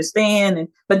 I understand.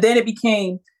 But then it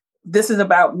became, this is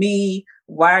about me.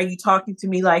 Why are you talking to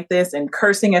me like this? And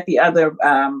cursing at the other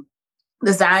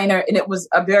designer. And it was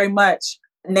a very much,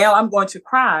 now I'm going to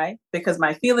cry because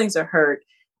my feelings are hurt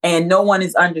and no one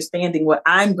is understanding what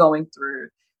I'm going through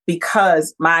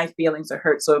because my feelings are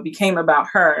hurt. So it became about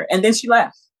her. And then she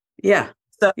left. Yeah.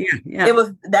 So it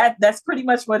was that's pretty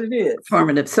much what it is.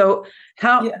 Formative. So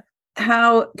how,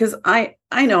 because I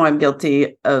know I'm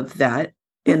guilty of that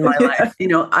in my life. You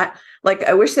know,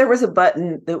 I wish there was a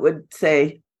button that would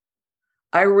say,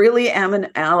 I really am an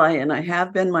ally and I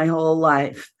have been my whole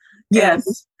life. Yes.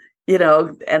 And, you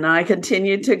know, and I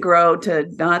continue to grow to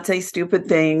not say stupid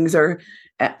things or,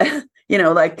 you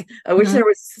know, like I wish there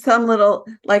was some little,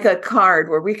 like a card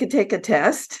where we could take a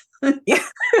test and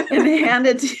hand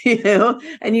it to you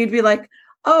and you'd be like,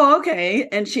 oh, okay.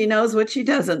 And she knows what she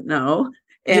doesn't know.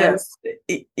 And,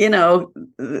 you know,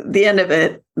 the end of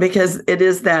it, because it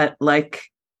is that, like,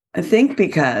 I think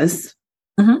because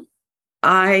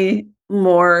I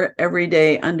more every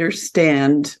day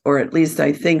understand, or at least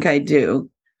I think I do,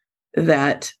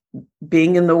 that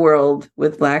being in the world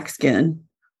with Black skin,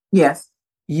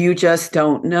 you just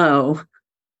don't know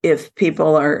if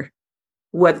people are,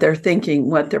 what they're thinking,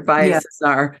 what their biases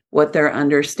are, what their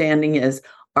understanding is.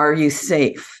 Are you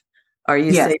safe? Are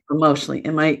you safe emotionally?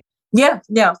 Am I? That's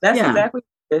exactly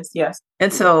what it is. Yes.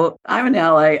 And so I'm an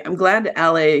ally. I'm glad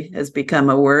ally has become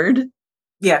a word.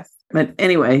 Yes. But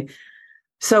anyway,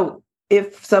 so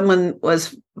if someone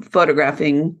was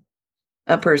photographing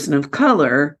a person of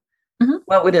color,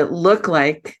 what would it look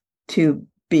like to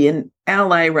be an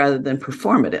ally rather than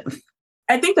performative?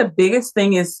 I think the biggest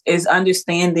thing is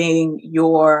understanding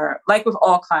your, like with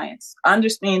all clients,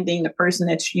 understanding the person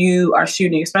that you are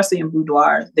shooting, especially in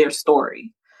Boudoir, their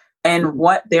story and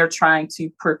what they're trying to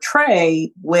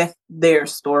portray with their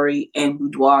story in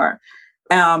Boudoir.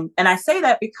 And I say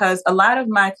that because a lot of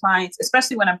my clients,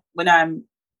 especially when I'm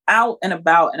out and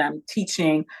about and I'm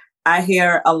teaching, I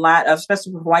hear a lot of,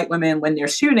 especially with white women, when they're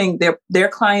shooting, their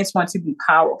clients want to be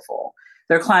powerful.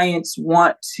 Their clients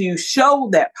want to show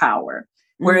that power.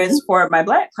 Whereas for my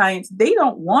Black clients, they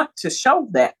don't want to show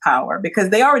that power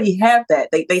because they already have that.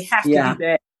 They have to do that on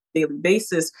a daily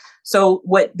basis. So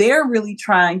what they're really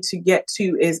trying to get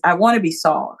to is, I want to be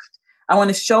soft. I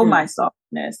want to show my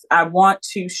softness. I want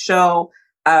to show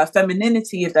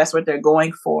femininity, if that's what they're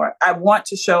going for. I want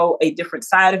to show a different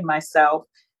side of myself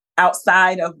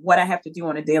outside of what I have to do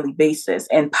on a daily basis.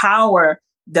 And power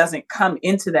doesn't come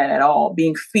into that at all.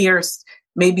 Being fierce,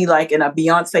 maybe like in a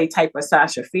Beyonce type of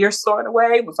Sasha Fierce sort of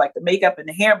way with like the makeup and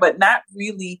the hair, but not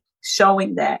really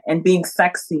showing that and being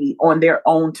sexy on their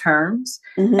own terms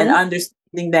and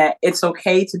understanding that it's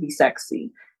okay to be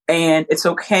sexy and it's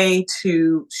okay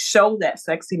to show that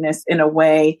sexiness in a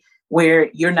way where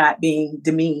you're not being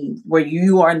demeaned, where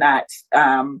you are not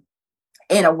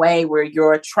in a way where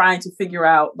you're trying to figure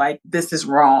out like, this is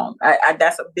wrong.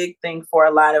 That's a big thing for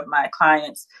a lot of my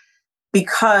clients,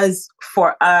 because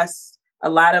for us, a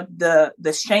lot of the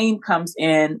shame comes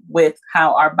in with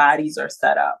how our bodies are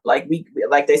set up. Like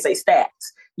like they say, stats.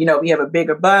 We have a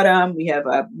bigger bottom, we have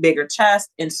a bigger chest.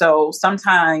 And so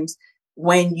sometimes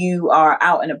when you are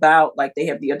out and about, like they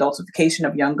have the adultification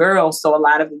of young girls. So a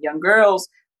lot of the young girls,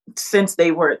 since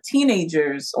they were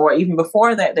teenagers or even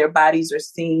before that, their bodies are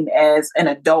seen as an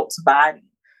adult's body.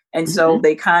 And so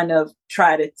they kind of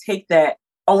try to take that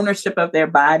ownership of their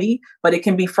body, but it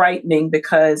can be frightening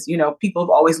because, people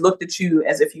have always looked at you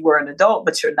as if you were an adult,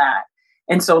 but you're not.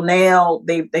 And so now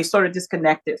they sort of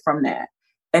disconnected from that.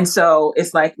 And so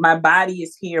it's like, my body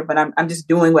is here, but I'm just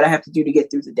doing what I have to do to get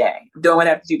through the day. I'm doing what I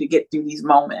have to do to get through these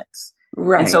moments.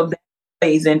 Right. And so that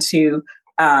plays into,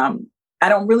 I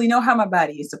don't really know how my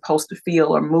body is supposed to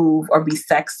feel or move or be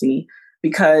sexy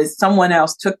because someone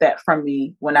else took that from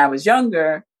me when I was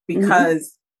younger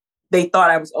because they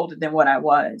thought I was older than what I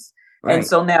was. Right. And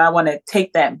so now I want to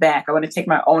take that back. I want to take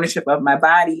my ownership of my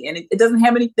body. And it doesn't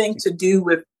have anything to do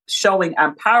with showing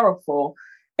I'm powerful.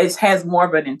 It has more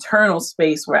of an internal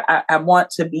space where I want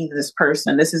to be this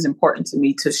person. This is important to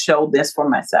me to show this for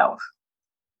myself.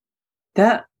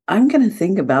 That I'm going to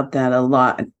think about that a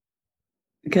lot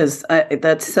because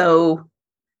that's so,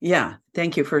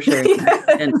 thank you for sharing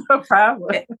that. And no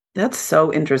problem. That's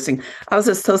so interesting. I was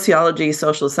a sociology,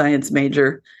 social science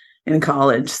major in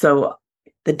college. So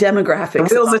the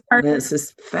demographics of this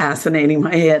is fascinating.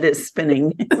 My head is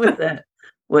spinning with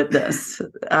this.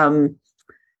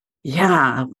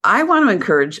 I want to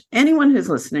encourage anyone who's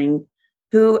listening,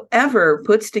 whoever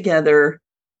puts together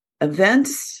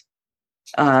events,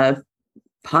 podcasts,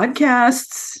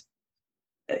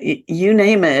 you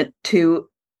name it, to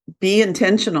be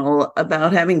intentional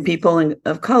about having people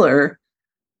of color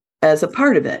as a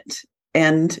part of it.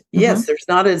 And yes, there's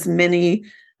not as many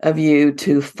of you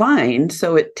to find,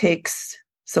 so it takes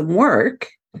some work.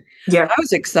 Yeah, I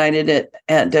was excited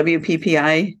at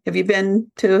WPPI. Have you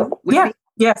been to?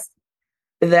 Yes.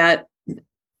 That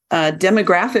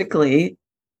demographically,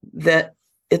 that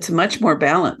it's much more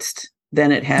balanced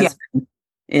than it has been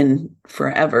in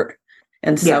forever,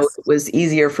 and so it was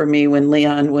easier for me when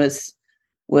Leon was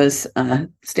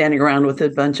standing around with a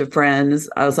bunch of friends.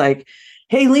 I was like,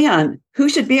 "Hey, Leon, who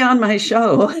should be on my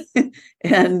show?"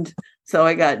 And so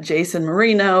I got Jason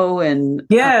Marino and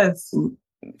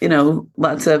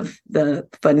lots of the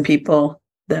fun people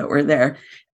that were there.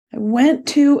 I went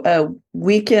to a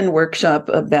weekend workshop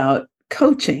about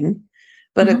coaching,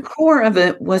 but a core of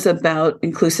it was about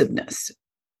inclusiveness.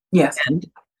 Yes.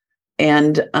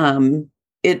 And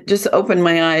it just opened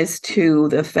my eyes to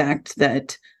the fact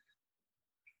that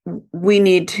we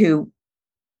need to,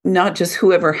 not just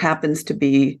whoever happens to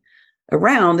be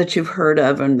around that you've heard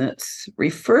of and that's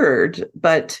referred,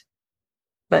 but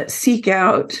seek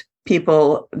out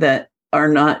people that are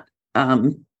not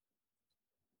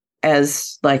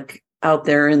as like out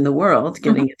there in the world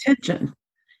getting attention,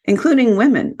 including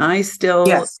women. I still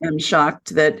am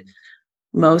shocked that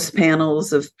most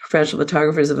panels of professional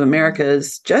photographers of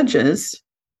America's judges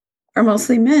are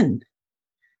mostly men.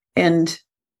 And,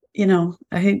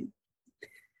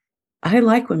 I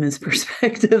like women's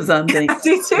perspectives on things. I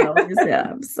do too. I always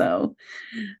have. So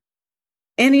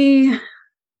any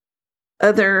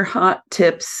other hot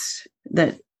tips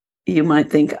that you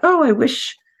might think, I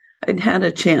wish I'd had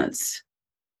a chance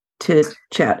to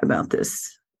chat about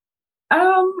this?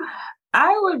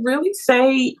 I would really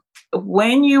say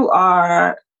when you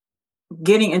are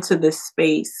getting into this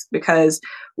space, because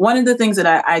one of the things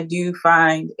that I do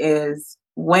find is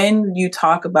when you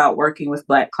talk about working with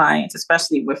Black clients,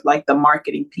 especially with like the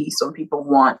marketing piece, when people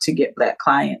want to get Black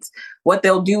clients, what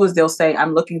they'll do is they'll say,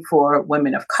 I'm looking for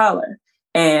women of color,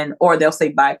 or they'll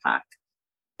say BIPOC.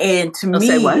 And to me,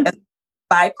 say what?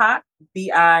 BIPOC,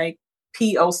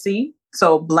 BIPOC,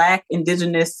 so Black,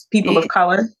 Indigenous, people of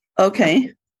color.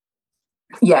 Okay.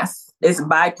 Yes, it's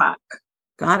BIPOC.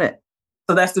 Got it.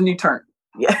 So that's the new term.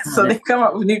 Yeah. So they come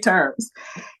up with new terms.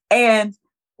 And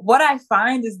what I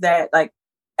find is that, like,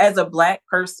 as a Black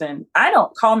person, I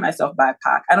don't call myself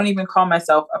BIPOC. I don't even call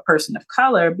myself a person of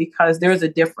color because there's a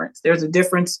difference. There's a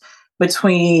difference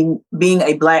between being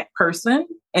a Black person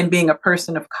and being a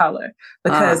person of color,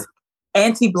 because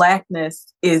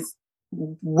anti-Blackness is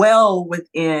well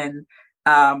within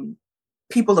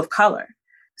people of color.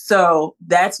 So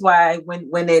that's why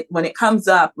when it comes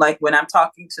up, like when I'm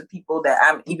talking to people that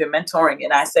I'm even mentoring,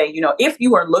 and I say, if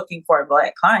you are looking for a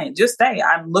Black client, just say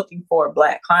I'm looking for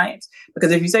Black clients.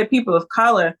 Because if you say people of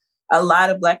color, a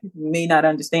lot of Black people may not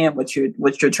understand what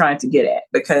you're trying to get at.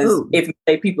 Because if you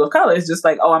say people of color, it's just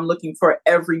like, I'm looking for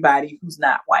everybody who's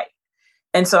not white.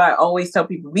 And so I always tell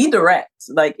people, be direct.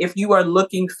 Like if you are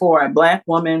looking for a Black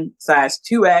woman, size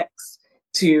 2X,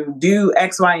 to do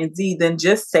X, Y, and Z, then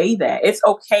just say that. It's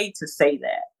okay to say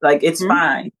that. Like, it's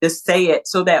fine. Just say it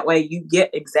so that way you get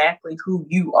exactly who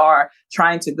you are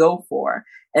trying to go for,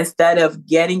 instead of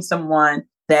getting someone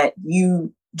that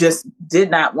you just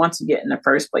did not want to get in the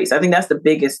first place. I think that's the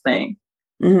biggest thing.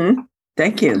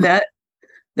 Thank you.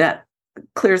 That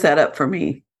clears that up for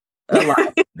me a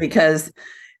lot because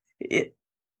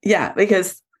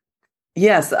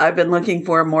yes, I've been looking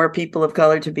for more people of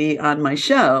color to be on my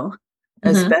show,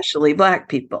 especially Black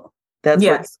people.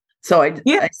 That's so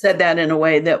I said that in a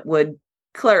way that would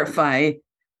clarify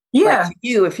to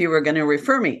you if you were going to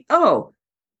refer me. Oh,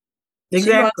 she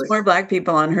wants more Black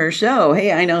people on her show.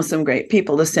 Hey, I know some great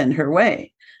people to send her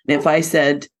way. And if I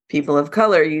said people of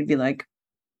color, you'd be like,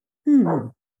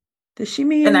 does she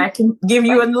mean? And I can give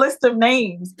you a list of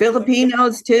names.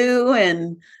 Filipinos too,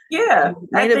 and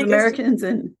Native Americans,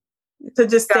 and to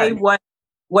just say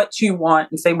what you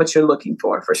want and say what you're looking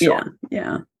for sure.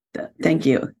 Yeah. Thank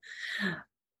you.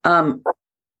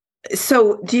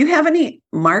 So do you have any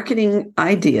marketing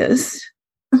ideas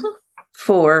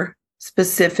for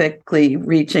specifically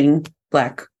reaching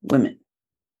Black women?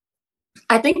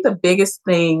 I think the biggest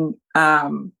thing,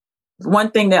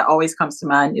 one thing that always comes to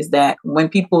mind is that when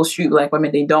people shoot Black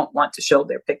women, they don't want to show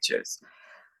their pictures.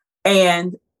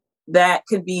 And that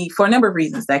could be for a number of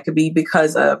reasons. That could be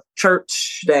because of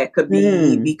church. That could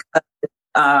be because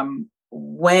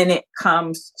when it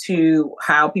comes to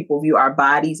how people view our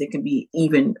bodies, it can be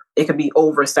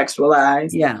over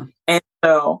sexualized. Yeah. And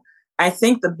so I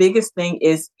think the biggest thing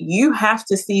is you have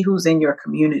to see who's in your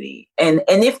community. And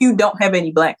if you don't have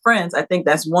any Black friends, I think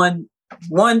that's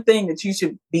one thing that you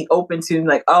should be open to.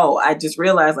 Like, oh, I just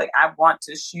realized, like, I want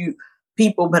to shoot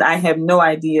people, but I have no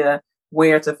idea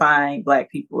where to find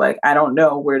Black people. Like, I don't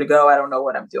know where to go. I don't know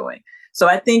what I'm doing. So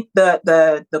I think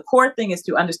the core thing is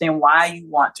to understand why you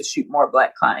want to shoot more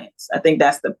Black clients. I think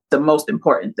that's the most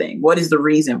important thing. What is the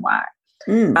reason why?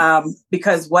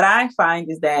 Because what I find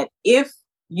is that if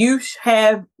you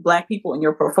have Black people in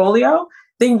your portfolio,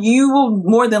 then you will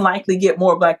more than likely get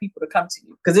more Black people to come to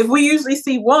you. Because if we usually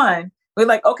see one, we're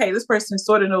like, okay, this person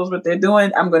sort of knows what they're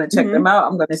doing. I'm going to check them out.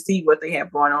 I'm going to see what they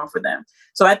have going on for them.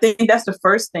 So I think that's the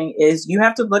first thing is you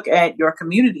have to look at your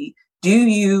community.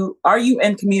 Are you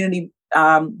in community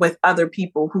with other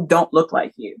people who don't look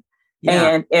like you? Yeah.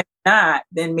 And if not,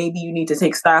 then maybe you need to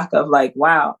take stock of like,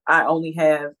 wow, I only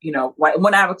have,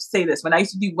 when I would say this, when I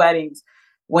used to do weddings,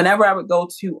 whenever I would go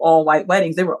to all white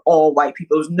weddings, they were all white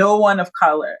people. There was no one of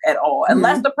color at all,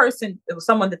 unless the person, it was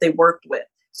someone that they worked with.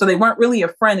 So they weren't really a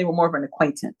friend. They were more of an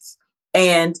acquaintance.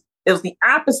 And it was the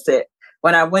opposite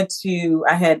when I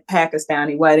had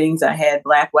Pakistani weddings, I had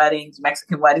Black weddings,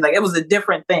 Mexican weddings. Like, it was a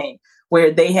different thing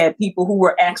where they had people who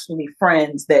were actually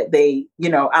friends that they,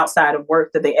 outside of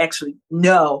work, that they actually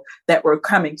know that were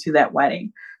coming to that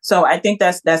wedding. So I think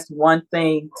that's one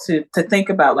thing to think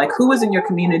about, like, who is in your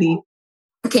community?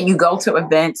 Can you go to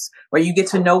events where you get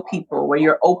to know people, where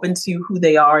you're open to who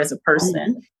they are as a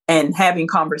person and having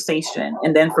conversation?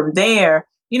 And then from there,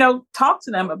 talk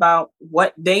to them about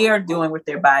what they are doing with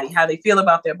their body, how they feel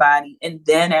about their body, and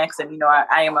then ask them,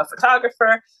 I am a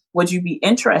photographer. Would you be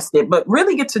interested? But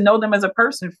really get to know them as a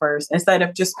person first, instead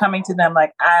of just coming to them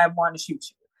like, I want to shoot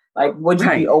you. Like, would you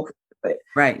be open to it?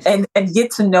 Right. And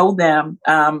get to know them.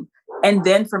 And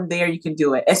then from there, you can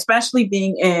do it, especially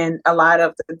being in a lot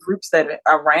of the groups that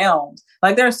are around.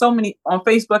 Like, there are so many on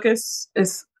Facebook,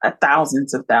 it's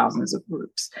thousands of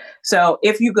groups. So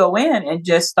if you go in and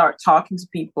just start talking to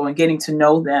people and getting to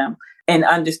know them and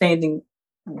understanding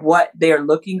what they're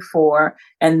looking for,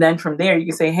 and then from there, you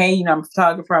can say, hey, I'm a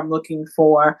photographer. I'm looking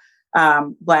for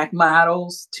Black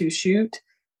models to shoot.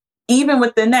 Even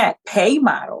within that, pay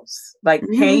models, like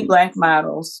pay Black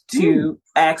models to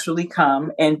actually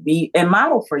come and be a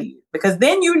model for you. Because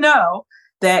then you know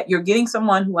that you're getting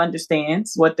someone who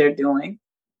understands what they're doing.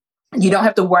 You don't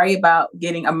have to worry about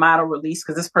getting a model release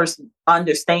because this person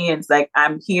understands, like,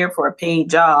 I'm here for a paid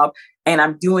job and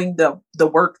I'm doing the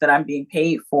work that I'm being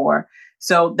paid for.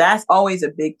 So that's always a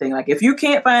big thing. Like, if you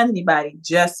can't find anybody,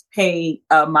 just pay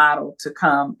a model to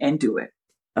come and do it.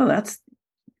 Oh, that's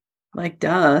like,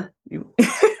 duh.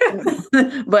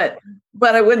 but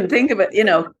I wouldn't think of it,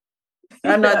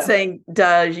 I'm not saying,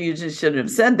 duh, you just should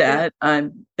have said that.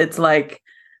 It's like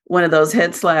one of those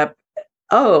head slap.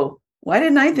 Oh, why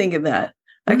didn't I think of that?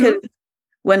 I could,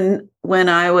 when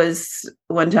I was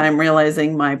one time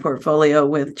realizing my portfolio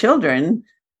with children,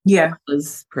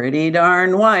 was pretty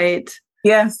darn white.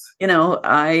 Yes.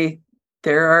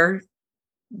 There are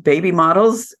baby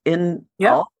models in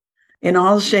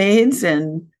all shades,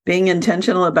 and being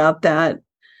intentional about that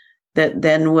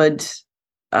then would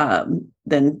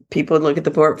then people would look at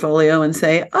the portfolio and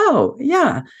say, oh,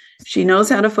 yeah, she knows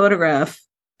how to photograph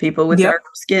people with dark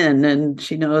skin and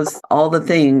she knows all the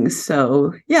things.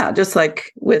 So, yeah, just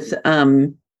like with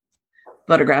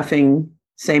photographing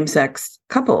same-sex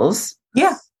couples.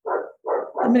 Yeah.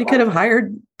 Somebody could have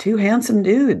hired two handsome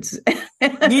dudes.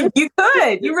 You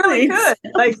could. You really could.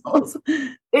 Like,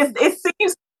 it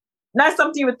seems not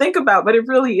something you would think about, but it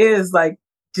really is like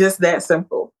just that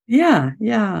simple. Yeah,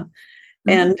 yeah.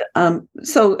 Mm-hmm. And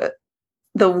so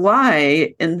the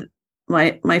why, and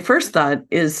my first thought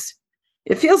is,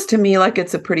 it feels to me like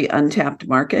it's a pretty untapped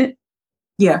market.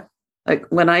 Yeah. Like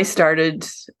when I started,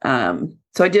 so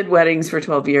I did weddings for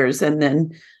 12 years and then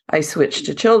I switched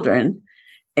to children.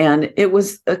 And it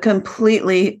was a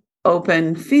completely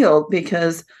open field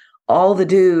because all the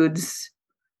dudes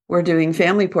were doing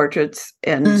family portraits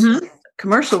and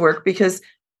commercial work because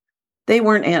they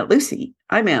weren't Aunt Lucy.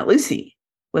 I'm Aunt Lucy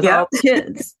with all the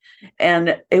kids.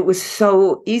 And it was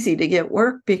so easy to get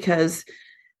work because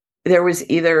there was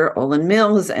either Olin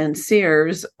Mills and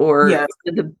Sears or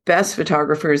the best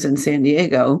photographers in San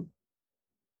Diego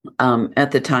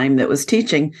at the time that was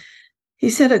teaching. He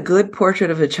said a good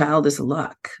portrait of a child is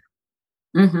luck.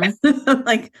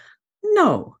 Like,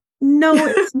 no,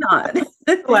 it's not.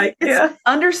 Like, it's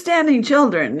understanding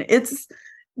children. It's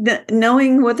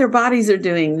knowing what their bodies are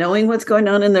doing, knowing what's going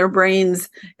on in their brains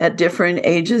at different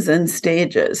ages and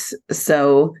stages.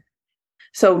 So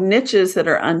niches that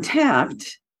are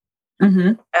untapped,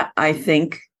 I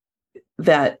think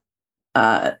that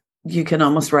you can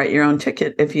almost write your own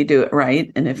ticket if you do it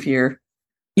right. And if you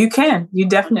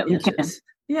definitely can.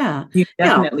 Yeah. You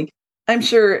definitely can. I'm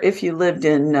sure if you lived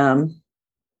in,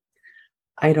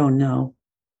 I don't know,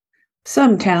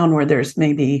 some town where there's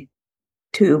maybe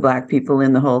 2 Black people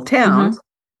in the whole town,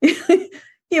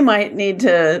 you might need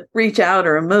to reach out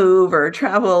or move or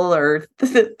travel or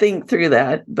think through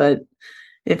that. But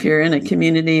if you're in a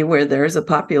community where there's a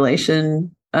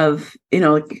population of,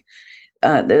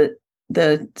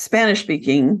 the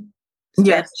Spanish-speaking,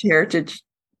 Spanish heritage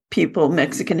people,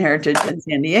 Mexican heritage in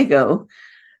San Diego,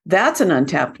 that's an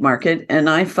untapped market. And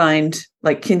I find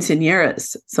like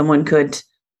quinceañeras, someone could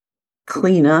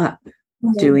clean up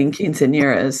doing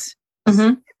quinceañeras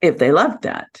if they love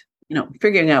that,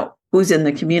 figuring out who's in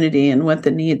the community and what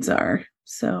the needs are.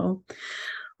 So,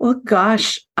 well,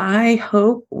 gosh, I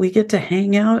hope we get to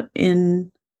hang out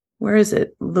in, where is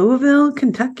it? Louisville,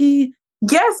 Kentucky?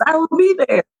 Yes, I will be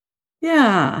there.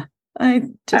 Yeah. I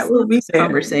just love this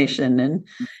conversation. And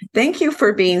thank you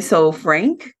for being so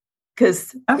frank.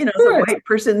 Because, as a white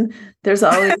person, there's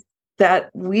always that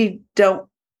we don't,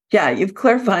 you've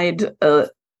clarified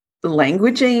the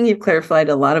languaging, you've clarified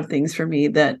a lot of things for me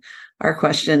that are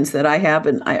questions that I have.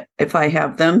 And if I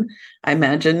have them, I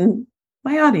imagine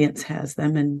my audience has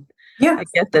them. And I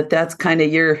get that that's kind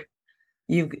of you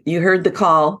heard the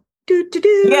call.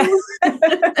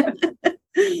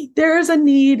 There's a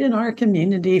need in our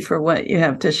community for what you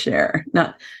have to share.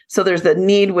 So there's the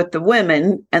need with the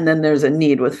women, and then there's a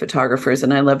need with photographers.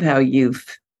 And I love how you've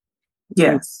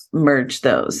merged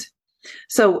those.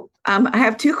 So I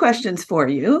have 2 questions for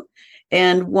you.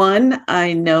 And one,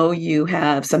 I know you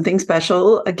have something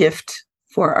special, a gift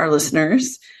for our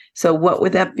listeners. So what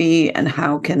would that be and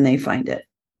how can they find it?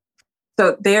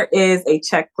 So there is a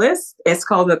checklist. It's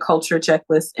called the Culture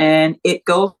Checklist, and it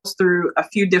goes through a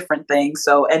few different things.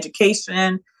 So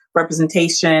education,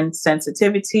 representation,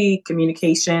 sensitivity,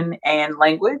 communication, and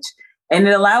language. And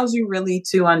it allows you really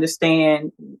to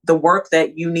understand the work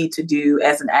that you need to do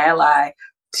as an ally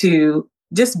to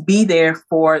just be there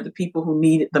for the people who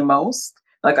need it the most,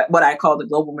 like what I call the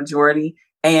global majority,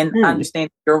 and understand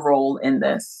your role in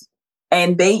this.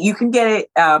 And you can get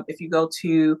it if you go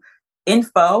to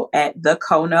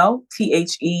info@thecono,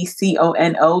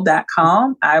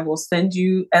 THECONO.com. I will send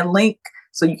you a link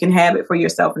so you can have it for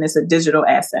yourself, and it's a digital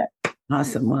asset.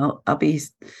 Awesome. Well, I'll be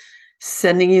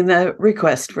sending you the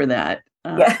request for that.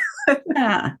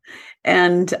 Yeah.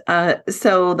 And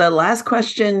so the last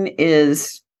question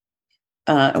is,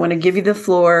 I want to give you the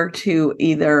floor to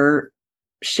either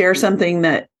share something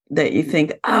that you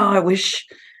think, I wish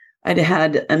I'd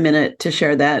had a minute to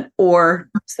share that, or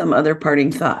some other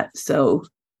parting thought. So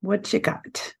what you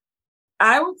got?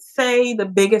 I would say the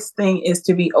biggest thing is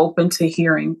to be open to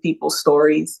hearing people's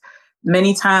stories.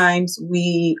 Many times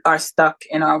we are stuck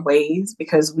in our ways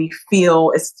because we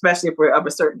feel, especially if we're of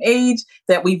a certain age,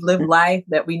 that we've lived life,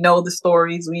 that we know the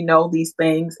stories, we know these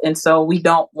things. And so we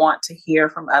don't want to hear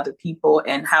from other people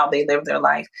and how they live their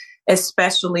life,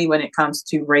 especially when it comes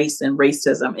to race and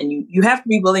racism. And you have to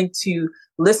be willing to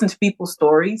listen to people's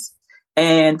stories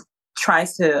and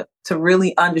tries to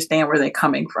really understand where they're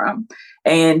coming from.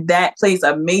 And that plays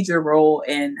a major role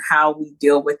in how we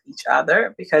deal with each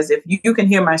other. Because if you can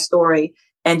hear my story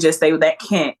and just say, well, that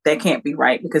can't be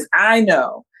right, because I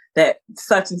know that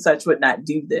such and such would not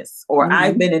do this, or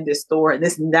I've been in this store and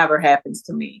this never happens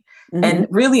to me. And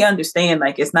really understand,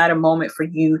 like, it's not a moment for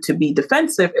you to be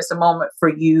defensive. It's a moment for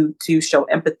you to show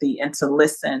empathy and to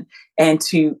listen and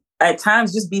to, at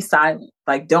times, just be silent.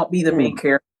 Like, don't be the main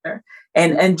character,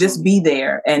 and just be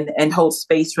there and hold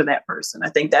space for that person. I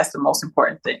think that's the most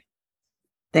important thing.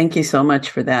 Thank you so much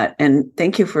for that. And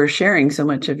thank you for sharing so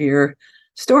much of your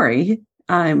story.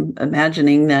 I'm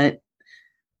imagining that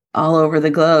all over the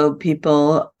globe,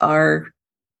 people are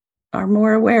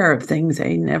more aware of things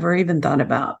they never even thought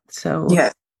about. So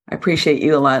I appreciate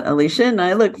you a lot, Olesha, and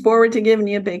I look forward to giving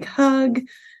you a big hug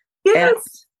at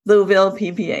Louisville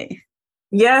PPA.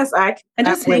 Yes, and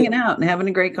just hanging out and having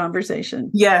a great conversation.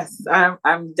 Yes,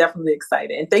 I'm definitely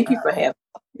excited. And thank you for having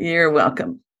me. You're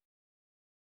welcome.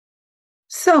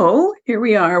 So here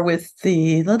we are with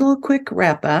the little quick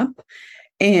wrap up.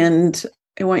 And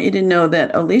I want you to know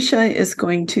that Olesha is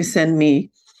going to send me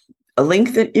a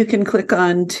link that you can click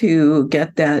on to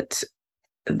get that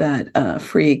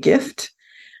free gift.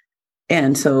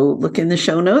 And so look in the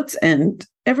show notes, and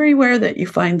everywhere that you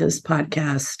find this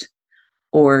podcast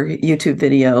or YouTube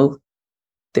video,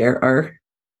 there are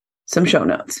some show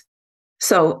notes.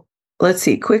 So let's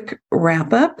see, quick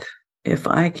wrap up, if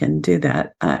I can do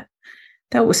that.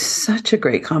 That was such a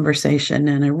great conversation,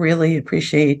 and I really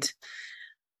appreciate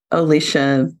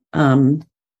Olesha,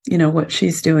 what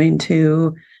she's doing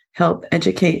to help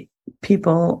educate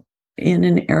people in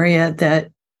an area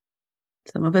that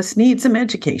some of us need some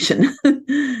education.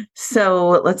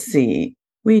 So let's see.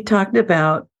 We talked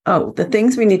about, the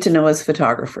things we need to know as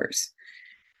photographers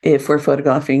if we're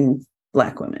photographing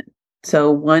Black women.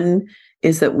 So one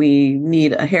is that we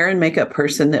need a hair and makeup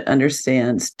person that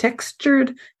understands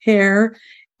textured hair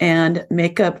and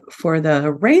makeup for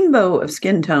the rainbow of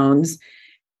skin tones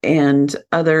and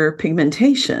other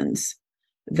pigmentations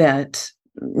that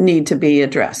need to be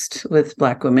addressed with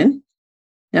Black women.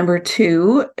 Number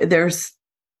two, there's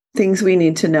things we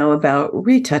need to know about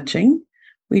retouching.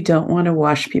 We don't want to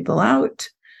wash people out.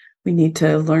 We need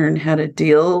to learn how to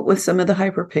deal with some of the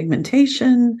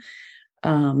hyperpigmentation.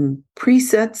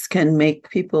 Presets can make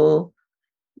people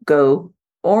go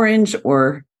orange,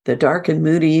 or the dark and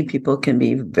moody people can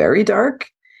be very dark.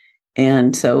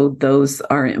 And so those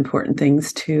are important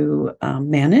things to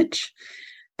manage.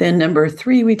 Then number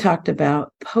three, we talked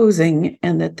about posing,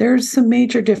 and that there's some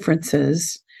major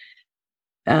differences.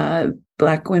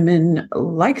 Black women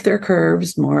like their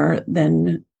curves more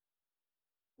than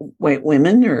white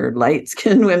women or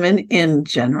light-skinned women in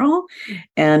general.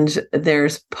 And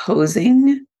there's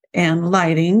posing and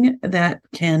lighting that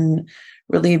can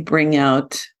really bring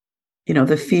out,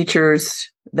 the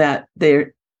features that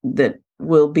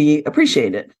will be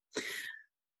appreciated.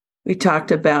 We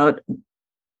talked about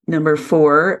number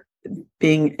four,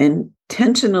 being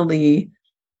intentionally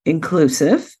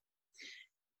inclusive,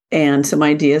 and some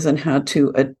ideas on how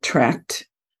to attract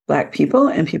Black people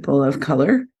and people of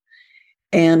color.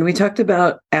 And we talked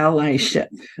about allyship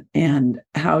and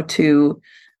how to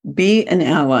be an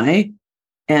ally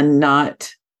and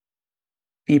not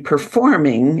be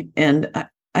performing. And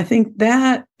I think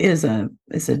that is a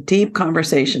deep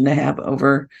conversation to have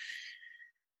over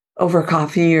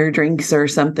coffee or drinks or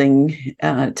something,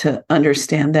 to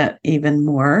understand that even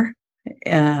more.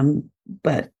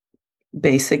 But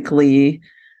basically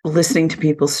listening to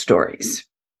people's stories.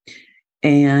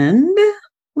 And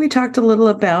we talked a little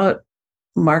about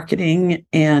marketing,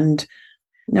 and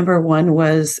number one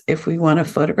was, if we want to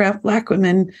photograph Black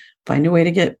women, find a way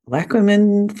to get Black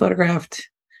women photographed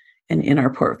and in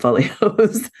our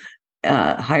portfolios,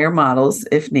 hire models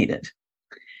if needed.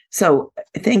 So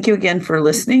thank you again for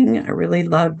listening. I really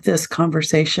loved this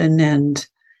conversation, and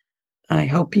I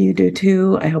hope you do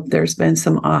too. I hope there's been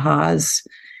some ahas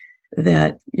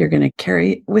that you're going to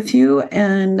carry with you,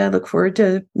 and I look forward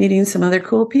to meeting some other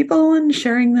cool people and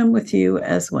sharing them with you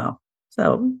as well.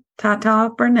 So ta-ta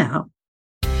for now.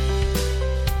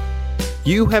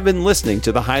 You have been listening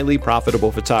to The Highly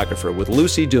Profitable Photographer with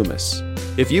Lucy Dumas.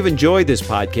 If you've enjoyed this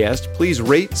podcast, please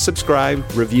rate, subscribe,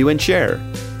 review, and share.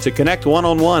 To connect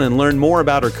one-on-one and learn more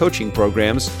about our coaching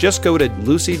programs, just go to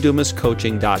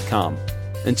lucydumascoaching.com.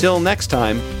 Until next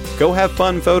time, go have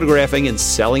fun photographing and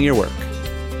selling your work.